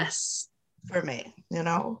 Yes. For me,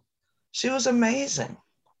 she was amazing.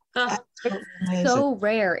 Amazing. So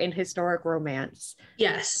rare in historic romance.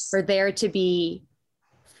 Yes. For there to be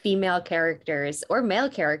female characters or male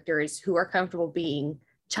characters who are comfortable being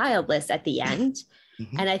childless at the end.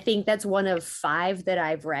 Mm-hmm. And I think that's one of 5 that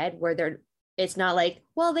I've read where it's not like,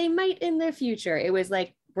 well, they might in the future. It was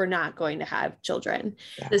like, we're not going to have children.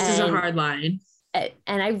 This is a hard line.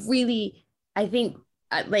 And I think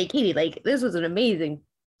like Katie, like this was an amazing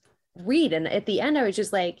read. And at the end, I was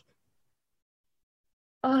just like,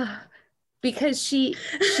 because she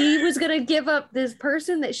was going to give up this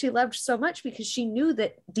person that she loved so much because she knew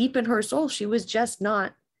that deep in her soul, she was just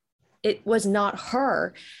not, it was not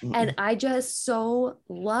her. Mm-hmm. And I just so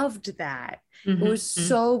loved that. Mm-hmm. It was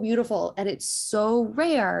so beautiful. And it's so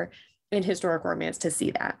rare in historic romance to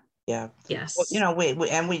see that. Yeah. Yes. Well,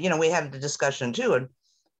 we had the discussion too. And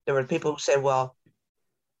there were people who said, well,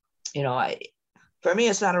 for me,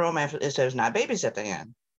 it's not a romance. There's not babies at the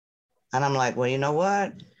end. And I'm like, well, you know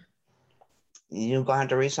what? you're going to have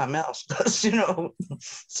to read something else because, you know,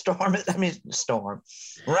 Ryan is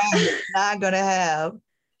not going to have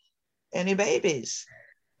any babies.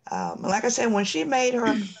 Like I said, when she made her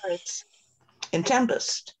appearance in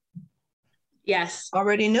Tempest, yes,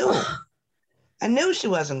 already knew. I knew she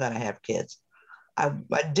wasn't going to have kids. I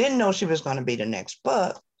didn't know she was going to be the next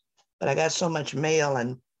book, but I got so much mail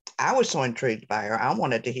and I was so intrigued by her. I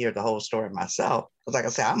wanted to hear the whole story myself. Because like I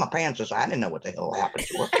said, I'm a pantser, so I didn't know what the hell happened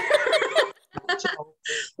to her.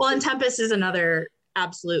 Well, and Tempest is another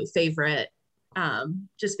absolute favorite,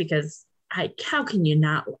 just because how can you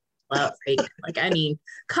not love Reagan? Like, I mean,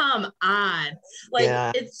 come on. Like,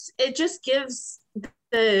 yeah. It just gives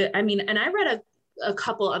and I read a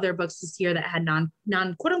couple other books this year that had non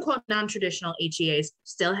quote unquote non-traditional HEAs,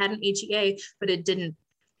 still had an HEA, but it didn't.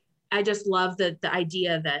 I just love the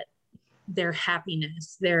idea that their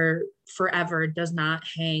happiness, their forever, does not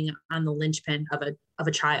hang on the linchpin of a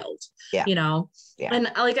child. Yeah. You know? Yeah. And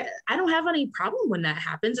like, I don't have any problem when that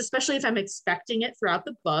happens, especially if I'm expecting it throughout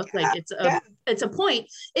the book. Like it's a point.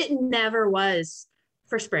 It never was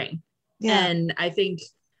for Spring. Yeah. And I think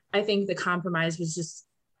the compromise was just,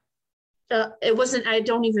 it wasn't, I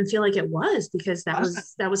don't even feel like it was, because that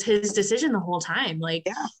was his decision the whole time. Like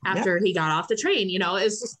after he got off the train, you know,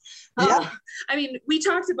 it's just, I mean, we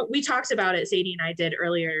talked about it. Sadie and I did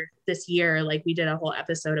earlier this year. Like we did a whole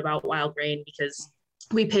episode about Wild Rain because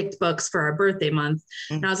we picked books for our birthday month.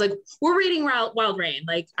 Mm-hmm. And I was like, we're reading Wild Rain.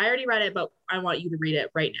 Like I already read it, but I want you to read it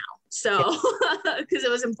right now. So, because it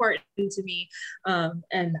was important to me.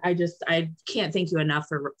 And I can't thank you enough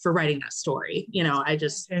for writing that story. You know, I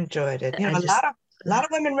just enjoyed it. You know, a lot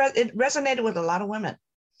of women, it resonated with a lot of women.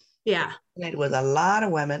 Yeah. It resonated with a lot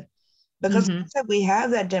of women because like I said, we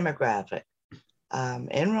have that demographic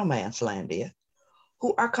in Romancelandia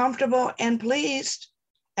who are comfortable and pleased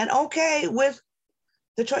and okay with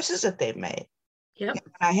the choices that they've made. Yep.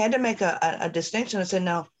 I had to make a distinction and say,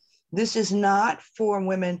 no, this is not for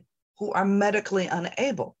women who are medically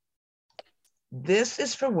unable. This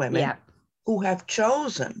is for women who have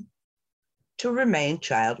chosen to remain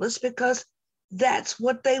childless because that's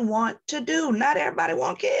what they want to do. Not everybody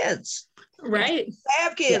wants kids. Right. They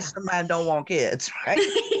have kids, somebody don't want kids, right?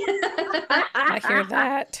 I hear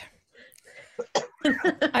that.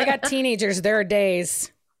 I got teenagers. There are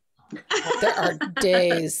days. There are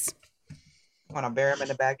days. I want to bury them in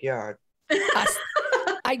the backyard.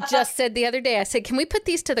 I just said the other day, I said, can we put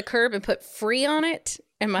these to the curb and put free on it?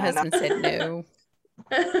 And my husband said, no.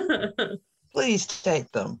 Please take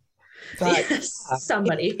them. But,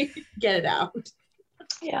 somebody get it out.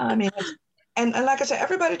 Yeah, I mean, and like I said,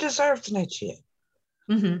 everybody deserves an HEA.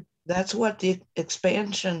 Mm-hmm. That's what the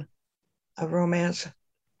expansion of romance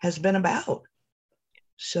has been about.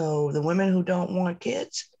 So the women who don't want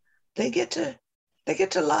kids, they get to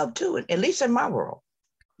love too, at least in my world.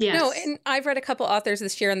 Yes. No, and I've read a couple authors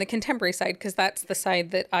this year on the contemporary side, because that's the side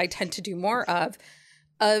that I tend to do more of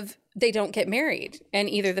they don't get married. And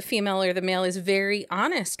either the female or the male is very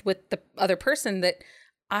honest with the other person that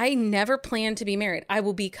I never plan to be married. I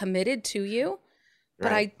will be committed to you,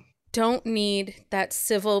 but I don't need that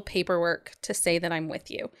civil paperwork to say that I'm with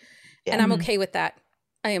you. Yeah. And I'm okay with that.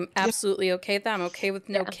 I am absolutely okay with that. I'm okay with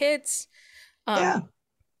no kids.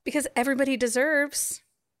 Because everybody deserves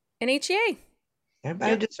an HEA.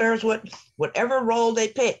 Everybody deserves whatever role they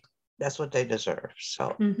pick. That's what they deserve.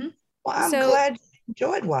 So, well, I'm glad you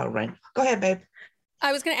enjoyed Wild Rain. Go ahead, babe.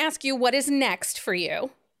 I was going to ask you, what is next for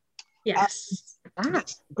you? Yes.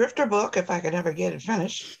 Grifter book, if I could ever get it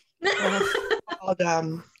finished. It's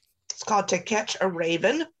called To Catch a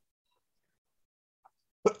Raven.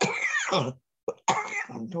 Hold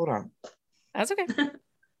on. That's okay.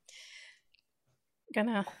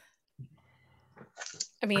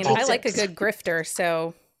 I like a good grifter,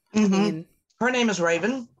 so her name is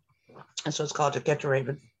Raven, and so it's called To Catch a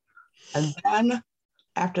Raven. And then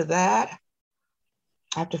after that,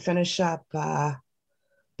 I have to finish up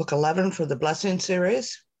book 11 for the Blessing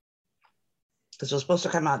series, because it was supposed to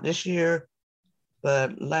come out this year,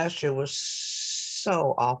 but last year was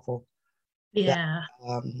so awful. Yeah.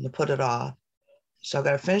 To put it off. So I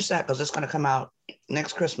got to finish that because it's going to come out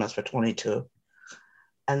next Christmas for 22.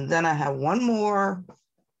 And then I have one more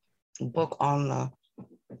book on the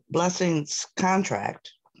Blessings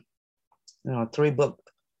contract, 3-book,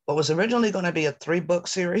 what was originally going to be a 3-book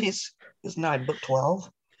series is now book 12.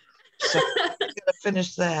 So I'm going to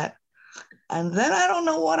finish that. And then I don't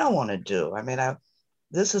know what I want to do. I mean,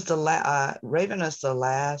 this is the Raven is the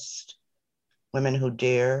last Women Who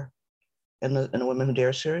Dare in the Women Who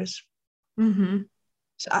Dare series. Mm-hmm.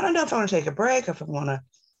 So I don't know if I want to take a break, if I want to,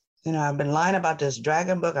 I've been lying about this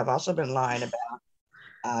dragon book. I've also been lying about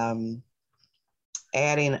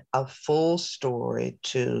adding a full story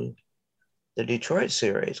to the Detroit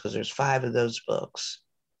series, because there's 5 of those books.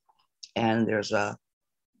 And there's a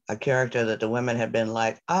character that the women have been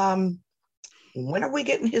like, when are we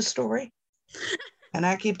getting his story? And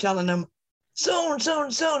I keep telling them, soon.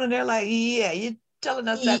 And they're like, yeah, you're telling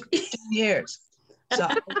us that for 10 years. So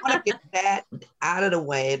I want to get that out of the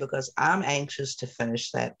way because I'm anxious to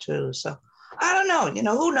finish that too. So I don't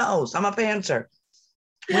know, who knows? I'm a pantser.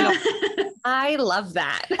 I love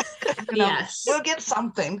that. Yes. We'll get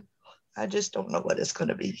something. I just don't know what it's going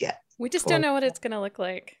to be yet. We just don't know what it's going to look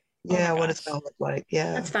like. Yeah, what it's going to look like.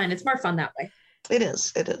 Yeah. That's fine. It's more fun that way. It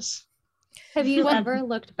is. Have you ever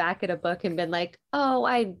looked back at a book and been like, oh,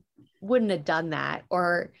 I wouldn't have done that?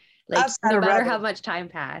 Or like, no matter how much time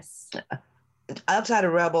passed? Outside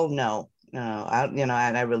of Rebel, no. I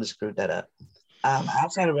really screwed that up.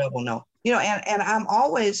 Outside of Rebel, no. And I'm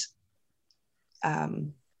always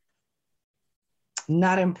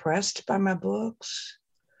not impressed by my books.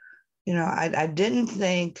 I didn't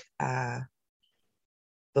think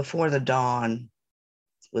Before the Dawn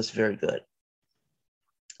was very good.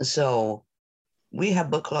 So we have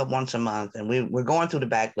book club once a month, and we're going through the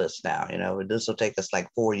backlist now. This will take us like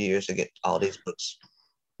 4 years to get all these books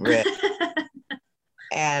read.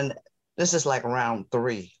 And this is like round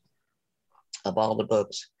 3 of all the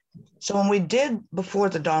books. So when we did Before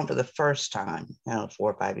the Dawn for the first time, 4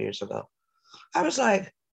 or 5 years ago, I was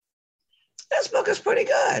like, this book is pretty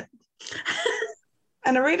good.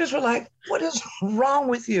 And the readers were like, what is wrong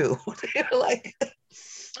with you? They're like,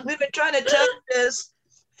 we've been trying to tell you this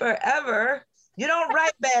forever. You don't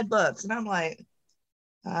write bad books. And I'm like,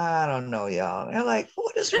 I don't know, y'all. They're like,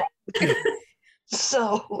 what is wrong with you?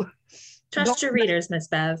 So trust your readers, Miss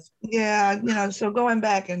Bev. Yeah, so going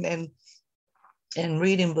back and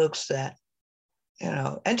reading books that,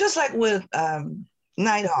 and just like with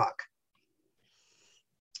Nighthawk.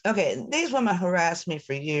 Okay, these women harassed me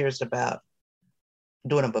for years about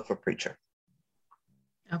doing a book for Preacher.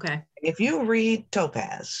 Okay. If you read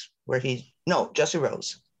Topaz, Jesse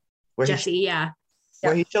Rose, where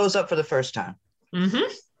he shows up for the first time,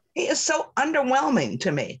 he is so underwhelming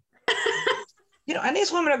to me. And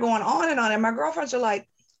these women are going on, and my girlfriends are like,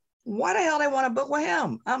 why the hell they want to book with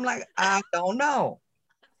him? I'm like, I don't know.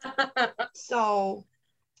 So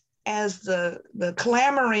as the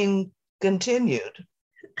clamoring continued,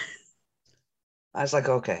 I was like,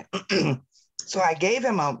 okay. So I gave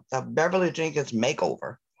him a Beverly Jenkins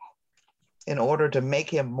makeover in order to make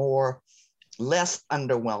him less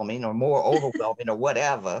underwhelming or more overwhelming or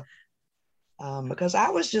whatever, because I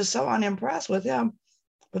was just so unimpressed with him.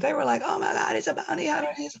 But they were like, oh my God, he's a bounty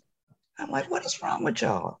hunter. I'm like, what is wrong with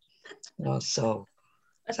y'all? So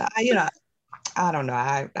I don't know.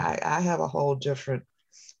 I have a whole different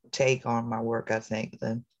take on my work, I think,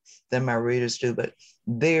 than my readers do, but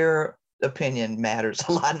their opinion matters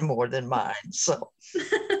a lot more than mine. So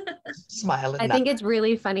smiling. I think it's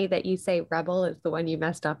really funny that you say Rebel is the one you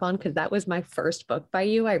messed up on, because that was my first book by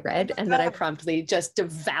you I read, and then I promptly just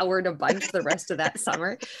devoured a bunch the rest of that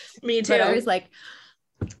summer. Me too. But I was like,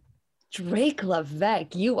 Drake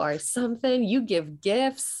LaVeck, you are something. You give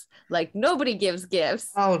gifts like nobody gives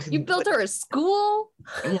gifts. Oh, you built her a school.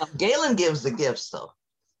 Yeah, Galen gives the gifts though,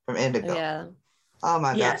 from Indigo. Yeah. Oh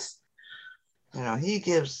my yes. God. He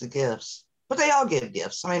gives the gifts, but they all give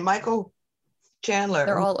gifts. I mean, Michael Chandler.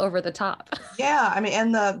 They're all over the top. Yeah, I mean,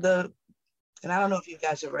 and and I don't know if you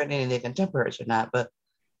guys have read any of the contemporaries or not, but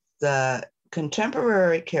the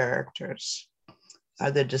contemporary characters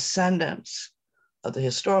are the descendants of the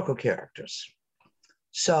historical characters.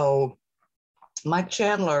 So Mike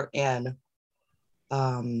Chandler in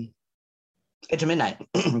Edge of Midnight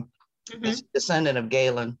is a descendant of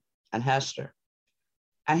Galen and Hester.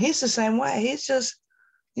 And he's the same way. He's just,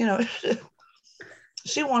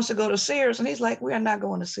 she wants to go to Sears, and he's like, we are not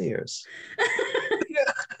going to Sears.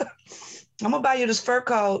 I'm gonna buy you this fur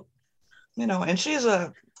coat, and she's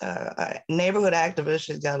a neighborhood activist.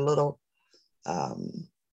 She's got a little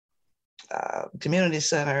community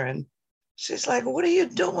center, and she's like, what are you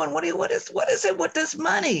doing? What is it with this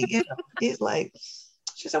money? He's like,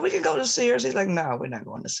 she said, we can go to Sears. He's like, no, we're not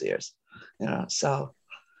going to Sears. So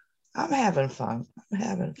I'm having fun.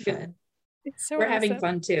 Good. So we're having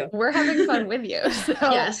fun too. We're having fun with you. So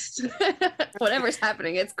yes. Whatever's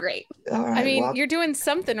happening, it's great. Right, I mean, you're doing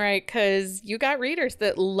something right, because you got readers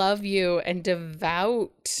that love you, and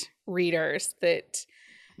devout readers that,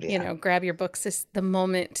 grab your books the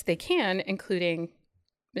moment they can, including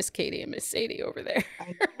Miss Katie and Miss Sadie over there.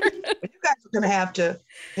 But you guys are gonna have to,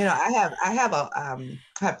 I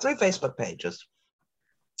have 3 Facebook pages.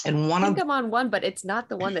 And I think I'm on one, but it's not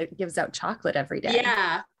the one that gives out chocolate every day.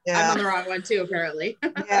 Yeah. I'm on the wrong one too, apparently.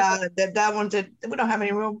 Yeah, that one did. We don't have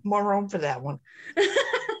any more room for that one.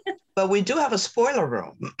 But we do have a spoiler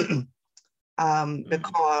room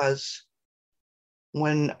because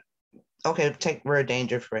take Rare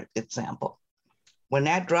Danger for example. When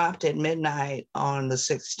that dropped at midnight on the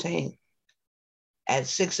 16th, at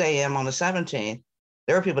 6 a.m. on the 17th,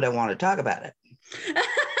 there were people that wanted to talk about it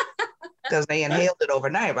because they inhaled it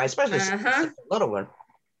overnight, right? Especially the little one.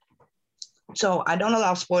 So I don't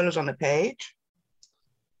allow spoilers on the page.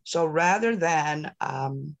 So rather than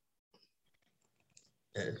have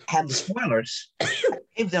the spoilers, I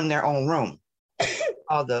gave them their own room,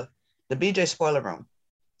 called the BJ Spoiler Room.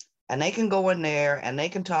 And they can go in there and they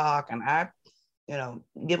can talk, and I,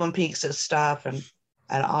 give them peeks at stuff and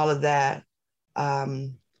all of that. I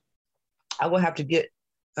will have to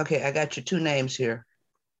I got your 2 names here.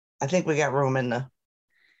 I think we got room in the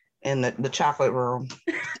chocolate room.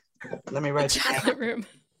 Let me write the chocolate room.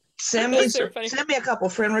 Send me a couple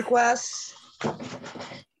friend requests.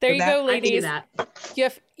 There you go, ladies. I can do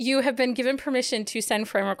that. You have been given permission to send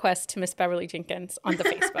friend requests to Miss Beverly Jenkins on the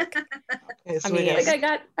Facebook. Okay, so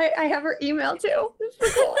I have her email too. It's the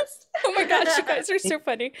coolest. Oh my gosh, you guys are so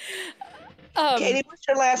funny. Katie, what's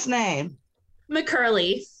your last name?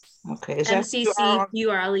 McCurley. Okay, is that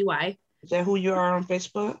MCCURLEY. Is that who you are on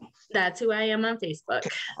Facebook? That's who I am on Facebook.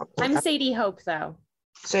 Okay. I'm Sadie Hope, though.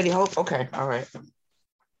 Sadie Hope. Okay, all right.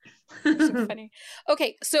 So funny.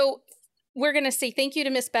 Okay, so we're going to say thank you to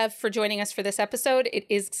Miss Bev for joining us for this episode. It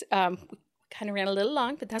is kind of ran a little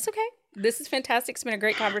long, but that's okay. This is fantastic. It's been a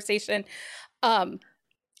great conversation.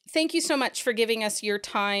 Thank you so much for giving us your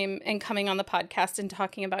time and coming on the podcast and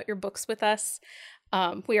talking about your books with us.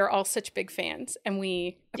 We are all such big fans, and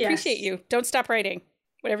we appreciate you. Don't stop writing.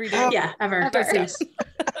 Whatever you do. Yeah, ever. Don't stop.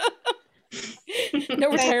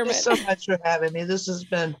 No retirement. Thank you so much for having me. This has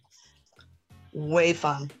been way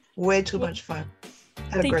fun. Way too much fun.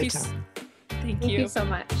 Had a great time. Thank you so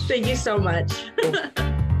much. Thank you so much.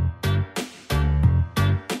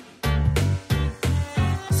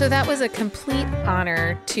 So that was a complete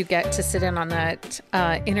honor to get to sit in on that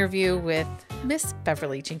interview with Miss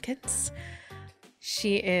Beverly Jenkins.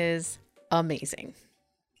 She is amazing.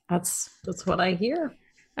 That's what I hear.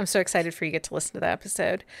 I'm so excited for you to get to listen to that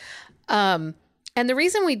episode. And the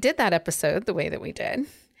reason we did that episode the way that we did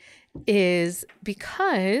is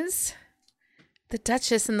because the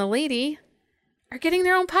Duchess and the Lady are getting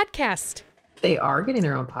their own podcast. They are getting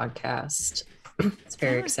their own podcast. It's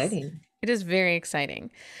very exciting. It is very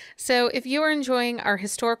exciting. So if you are enjoying our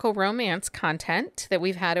historical romance content that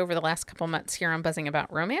we've had over the last couple months here on Buzzing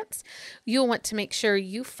About Romance, you'll want to make sure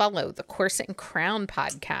you follow the Corset and Crown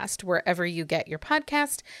podcast wherever you get your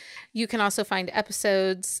podcast. You can also find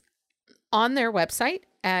episodes on their website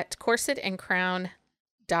at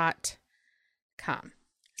corsetandcrown.com.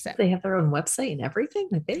 So they have their own website and everything.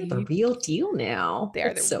 Like they're the real deal now. They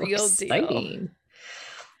are the real deal.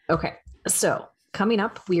 Okay, so coming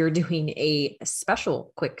up, we are doing a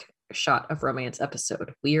special quick shot of romance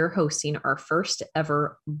episode. We are hosting our first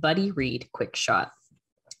ever buddy read quick shot.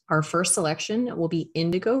 Our first selection will be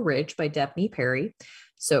Indigo Ridge by Debney Perry.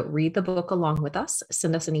 So read the book along with us.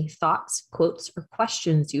 Send us any thoughts, quotes, or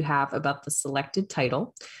questions you have about the selected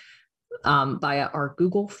title via our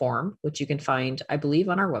Google form, which you can find, I believe,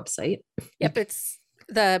 on our website. Yep,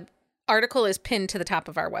 the article is pinned to the top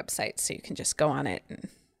of our website, so you can just go on it.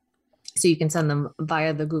 So you can send them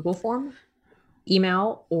via the Google form,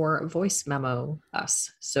 email, or voice memo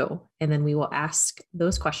us. And then we will ask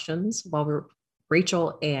those questions while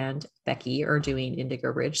Rachel and Becky are doing Indigo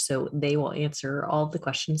Ridge. So they will answer all the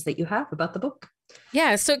questions that you have about the book.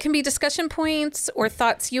 Yeah, so it can be discussion points or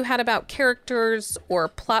thoughts you had about characters or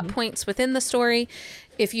plot points within the story.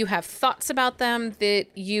 If you have thoughts about them that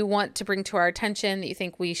you want to bring to our attention that you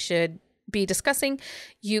think we should be discussing,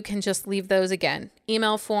 you can just leave those again.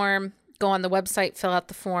 Email form, go on the website, fill out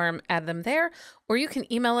the form, add them there, or you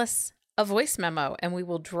can email us a voice memo and we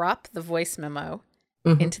will drop the voice memo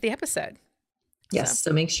into the episode. Yes,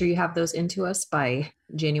 so make sure you have those into us by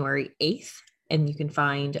January 8th. And you can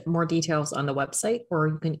find more details on the website, or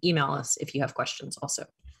you can email us if you have questions also.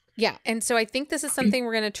 Yeah. And so I think this is something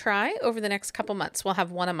we're going to try over the next couple months. We'll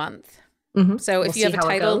have one a month. So if you have a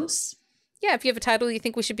title, if you have a title you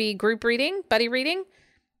think we should be group reading, buddy reading,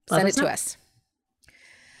 send it to us.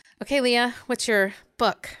 Okay, Leah, what's your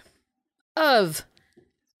book of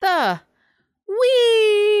the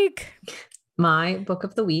week? My book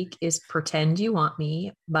of the week is Pretend You Want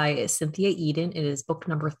Me by Cynthia Eden. It is book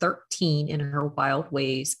number 13 in her Wild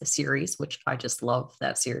Ways series, which I just love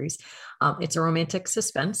that series. It's a romantic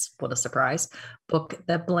suspense, what a surprise, book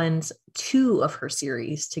that blends two of her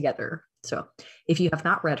series together. So if you have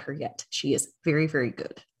not read her yet, she is very, very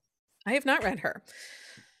good. I have not read her.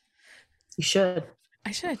 You should.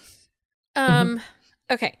 I should.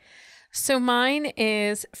 Okay. So mine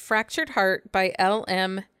is Fractured Heart by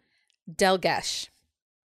L.M. Delgesh.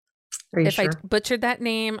 If sure? I butchered that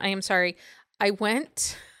name, I am sorry. I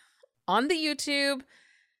went on the YouTube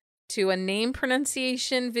to a name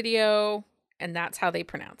pronunciation video, and that's how they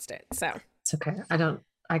pronounced it. So it's okay.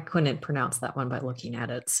 I couldn't pronounce that one by looking at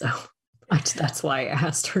it. So that's why I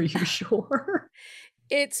asked, are you sure?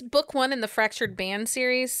 It's book 1 in the Fractured Band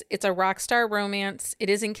series. It's a rock star romance. It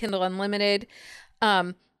is in Kindle Unlimited.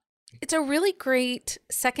 It's a really great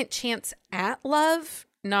second chance at love,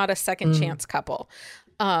 not a second chance couple.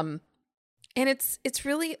 And it's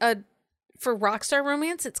really for rock star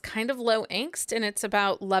romance, it's kind of low angst, and it's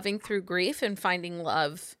about loving through grief and finding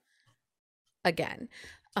love again.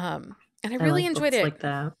 And I really enjoyed it. Like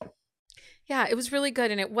that. Yeah, it was really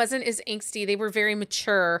good, and it wasn't as angsty. They were very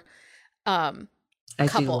mature. I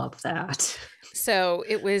do love that. So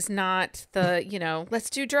it was not the, let's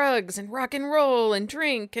do drugs and rock and roll and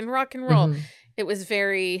drink and rock and roll. It was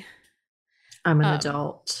very, I'm an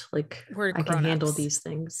adult. Like, I can handle these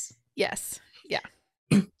things. Yes. Yeah.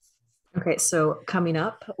 Okay. So coming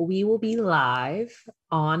up, we will be live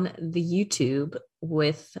on the YouTube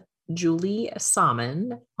with Julie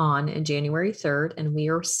Salmon on January 3rd, and we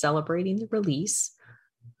are celebrating the release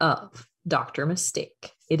of Dr.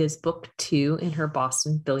 Mistake. It is book 2 in her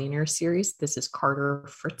Boston Billionaire series. This is Carter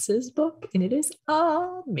Fritz's book, and it is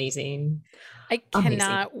amazing. I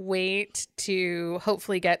cannot wait to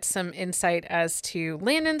hopefully get some insight as to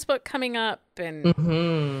Landon's book coming up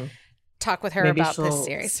and talk with her about this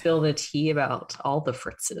series. Spill the tea about all the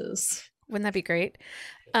Fritzes. Wouldn't that be great?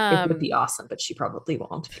 It would be awesome, but she probably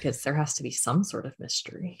won't, because there has to be some sort of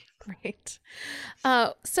mystery. Right.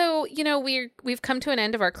 So, we've come to an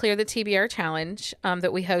end of our Clear the TBR challenge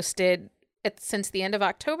that we hosted since the end of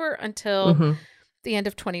October until the end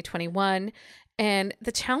of 2021. And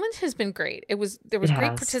the challenge has been great. There was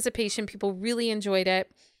great participation. People really enjoyed it.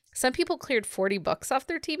 Some people cleared 40 books off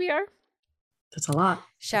their TBR. That's a lot.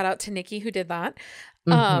 Shout out to Nikki who did that.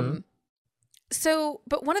 But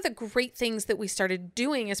one of the great things that we started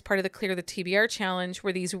doing as part of the Clear the TBR challenge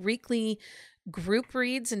were these weekly group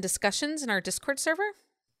reads and discussions in our Discord server.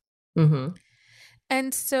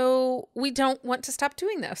 And so we don't want to stop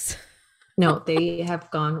doing those. No, they have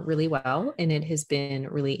gone really well, and it has been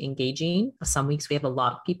really engaging. Some weeks we have a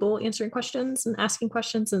lot of people answering questions and asking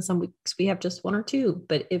questions, and some weeks we have just 1 or 2,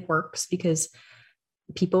 but it works because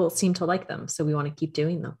people seem to like them. So we want to keep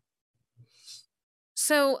doing them.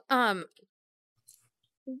 So,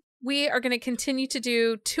 we are going to continue to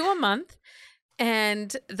do 2 a month.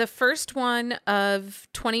 And the first one of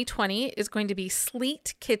 2020 is going to be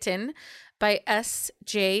Sleet Kitten by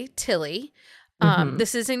S.J. Tilley.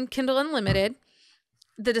 This is in Kindle Unlimited.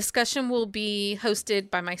 The discussion will be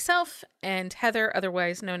hosted by myself and Heather,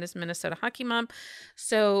 otherwise known as Minnesota Hockey Mom.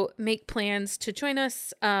 So make plans to join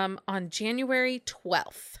us on January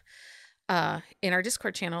 12th in our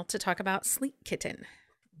Discord channel to talk about Sleet Kitten.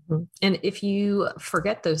 And if you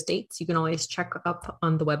forget those dates, you can always check up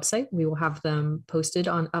on the website. We will have them posted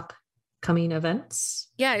on upcoming events.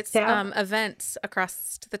 Yeah, it's events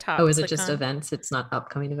across to the top. Oh, is it just events? It's not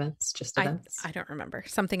upcoming events, just events? I don't remember.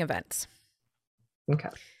 Something events. Okay.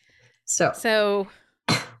 So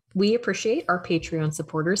we appreciate our Patreon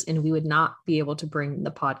supporters, and we would not be able to bring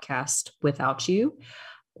the podcast without you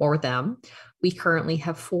or them. We currently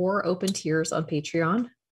have 4 open tiers on Patreon.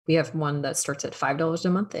 We have one that starts at $5 a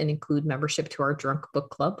month and include membership to our Drunk Book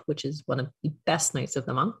Club, which is one of the best nights of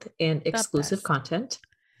the month, and exclusive content.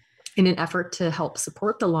 In an effort to help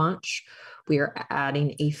support the launch, we are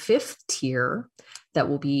adding a 5th tier that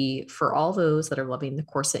will be for all those that are loving the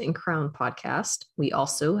Corset and Crown podcast. We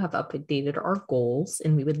also have updated our goals,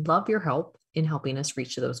 and we would love your help in helping us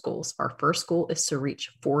reach those goals. Our first goal is to reach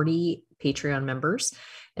 40 Patreon members.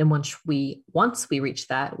 And once we reach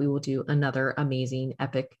that, we will do another amazing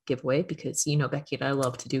epic giveaway, because Becky and I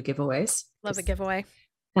love to do giveaways. Love a giveaway.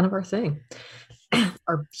 Kind of our thing.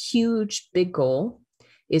 Our huge big goal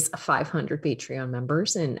is 500 Patreon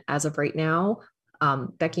members. And as of right now,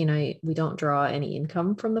 Becky and I, we don't draw any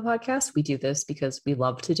income from the podcast. We do this because we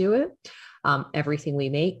love to do it. Everything we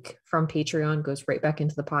make from Patreon goes right back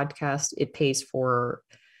into the podcast. It pays for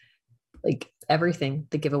everything,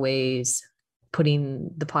 the giveaways, putting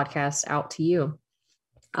the podcast out to you.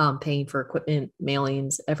 paying for equipment,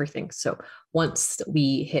 mailings, everything. So once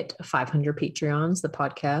we hit 500 Patreons, the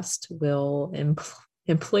podcast will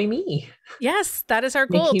employ me. Yes, that is our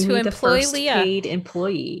goal, to employ Leah. Paid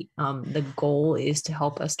employee. The goal is to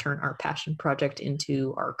help us turn our passion project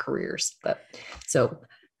into our careers. So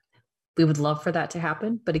we would love for that to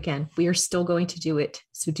happen. But again, we are still going to do it.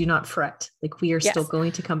 So do not fret. Like, we are still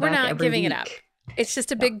going to come back every week. We're not giving it up. It's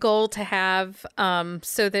just a big goal to have,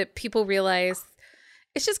 so that people realize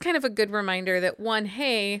it's just kind of a good reminder that, one,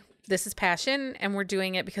 hey, this is passion and we're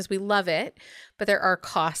doing it because we love it, but there are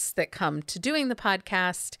costs that come to doing the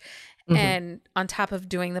podcast. Mm-hmm. And on top of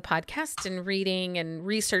doing the podcast and reading and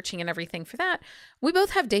researching and everything for that, we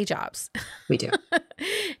both have day jobs. We do.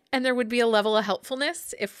 And there would be a level of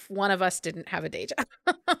helpfulness if one of us didn't have a day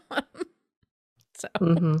job. So,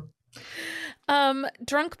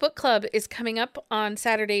 Drunk Book Club is coming up on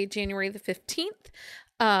Saturday, January the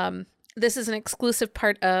 15th. This is an exclusive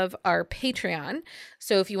part of our Patreon.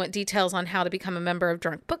 So if you want details on how to become a member of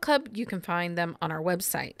Drunk Book Club, you can find them on our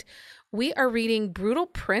website. We are reading Brutal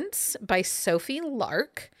Prince by Sophie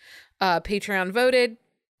Lark. Patreon voted.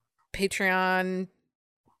 Patreon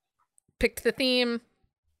picked the theme.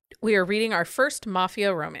 We are reading our first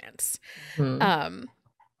mafia romance. Mm-hmm.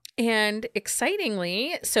 And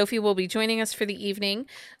excitingly, Sophie will be joining us for the evening.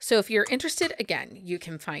 So if you're interested, again, you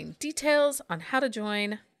can find details on how to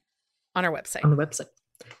join on our website. On the website.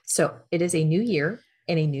 So it is a new year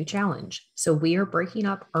and a new challenge. So we are breaking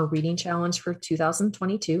up our reading challenge for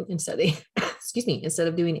 2022 instead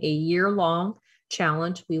of doing a year-long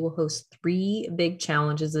challenge. We will host 3 big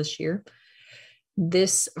challenges this year.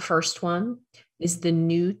 This first one is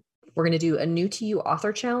we're going to do a new to you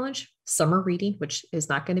author challenge, summer reading, which is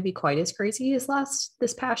not going to be quite as crazy as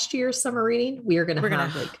this past year's summer reading. We are going to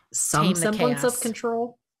have like some semblance of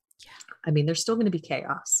control. Yeah. I mean, there's still going to be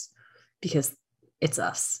chaos because it's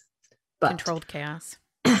us, but controlled chaos.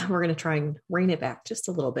 We're going to try and rein it back just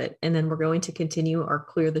a little bit. And then we're going to continue our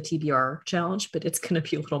Clear the TBR challenge, but it's going to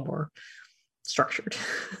be a little more structured.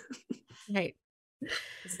 Right.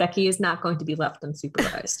 Becky is not going to be left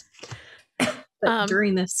unsupervised. But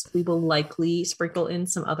during this, we will likely sprinkle in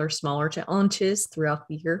some other smaller challenges throughout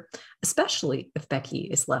the year, especially if Becky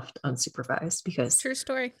is left unsupervised, because true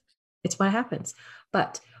story. It's what happens.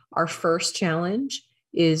 But our first challenge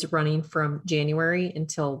is running from January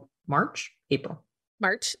until March through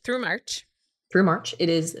March. It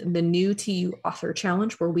is the New to You Author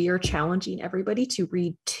Challenge, where we are challenging everybody to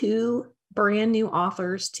read 2 brand new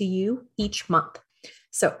authors to you each month.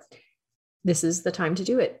 So this is the time to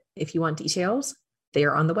do it. If you want details, they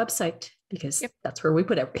are on the website, because that's where we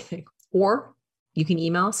put everything. Or you can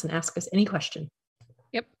email us and ask us any question.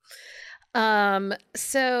 Yep.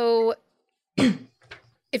 So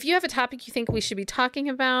if you have a topic you think we should be talking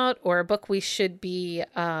about, or a book we should be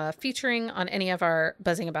featuring on any of our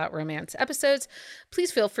Buzzing About Romance episodes,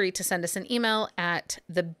 please feel free to send us an email at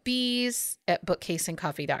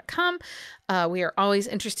thebees@bookcaseandcoffee.com. We are always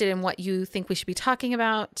interested in what you think we should be talking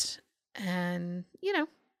about, and,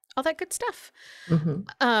 all that good stuff.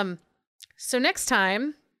 Mm-hmm. So next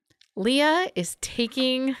time, Leah is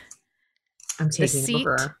taking the seat.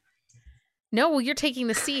 Over. No, well, you're taking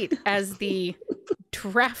the seat as the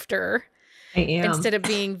drafter. I am. Instead of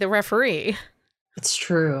being the referee. It's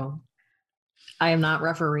true. I am not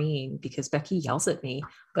refereeing because Becky yells at me,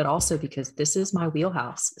 but also because this is my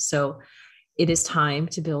wheelhouse. So it is time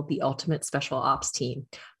to build the ultimate special ops team.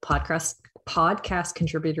 Podcast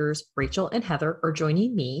contributors Rachel and Heather are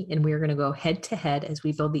joining me, and we are going to go head to head as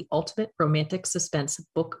we build the ultimate romantic suspense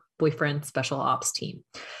book boyfriend special ops team.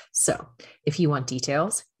 So if you want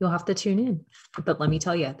details, you'll have to tune in. But let me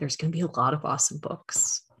tell you, there's going to be a lot of awesome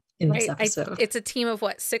books in this episode. It's a team of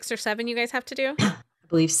 6 or 7 you guys have to do? I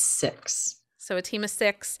believe 6. So a team of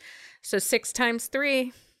 6. So 6 times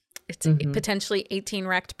 3, it's potentially 18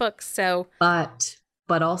 wrecked books. So, but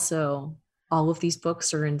also all of these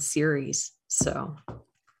books are in series. So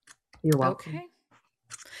you're welcome. Okay.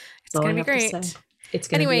 It's going to be great. It's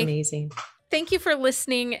going to be amazing. Thank you for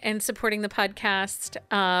listening and supporting the podcast.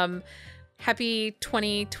 Happy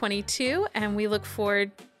 2022. And we look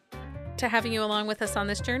forward to having you along with us on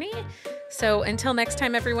this journey. So until next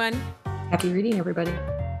time, everyone. Happy reading, everybody.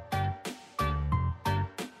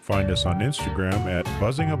 Find us on Instagram at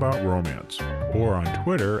Buzzing About Romance or on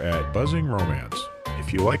Twitter at Buzzing Romance.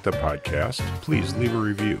 If you like the podcast, please leave a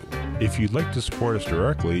review. If you'd like to support us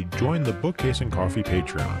directly, join the Bookcase and Coffee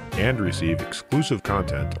Patreon and receive exclusive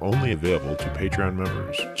content only available to Patreon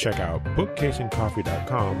members. Check out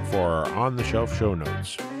bookcaseandcoffee.com for our on-the-shelf show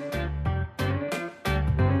notes.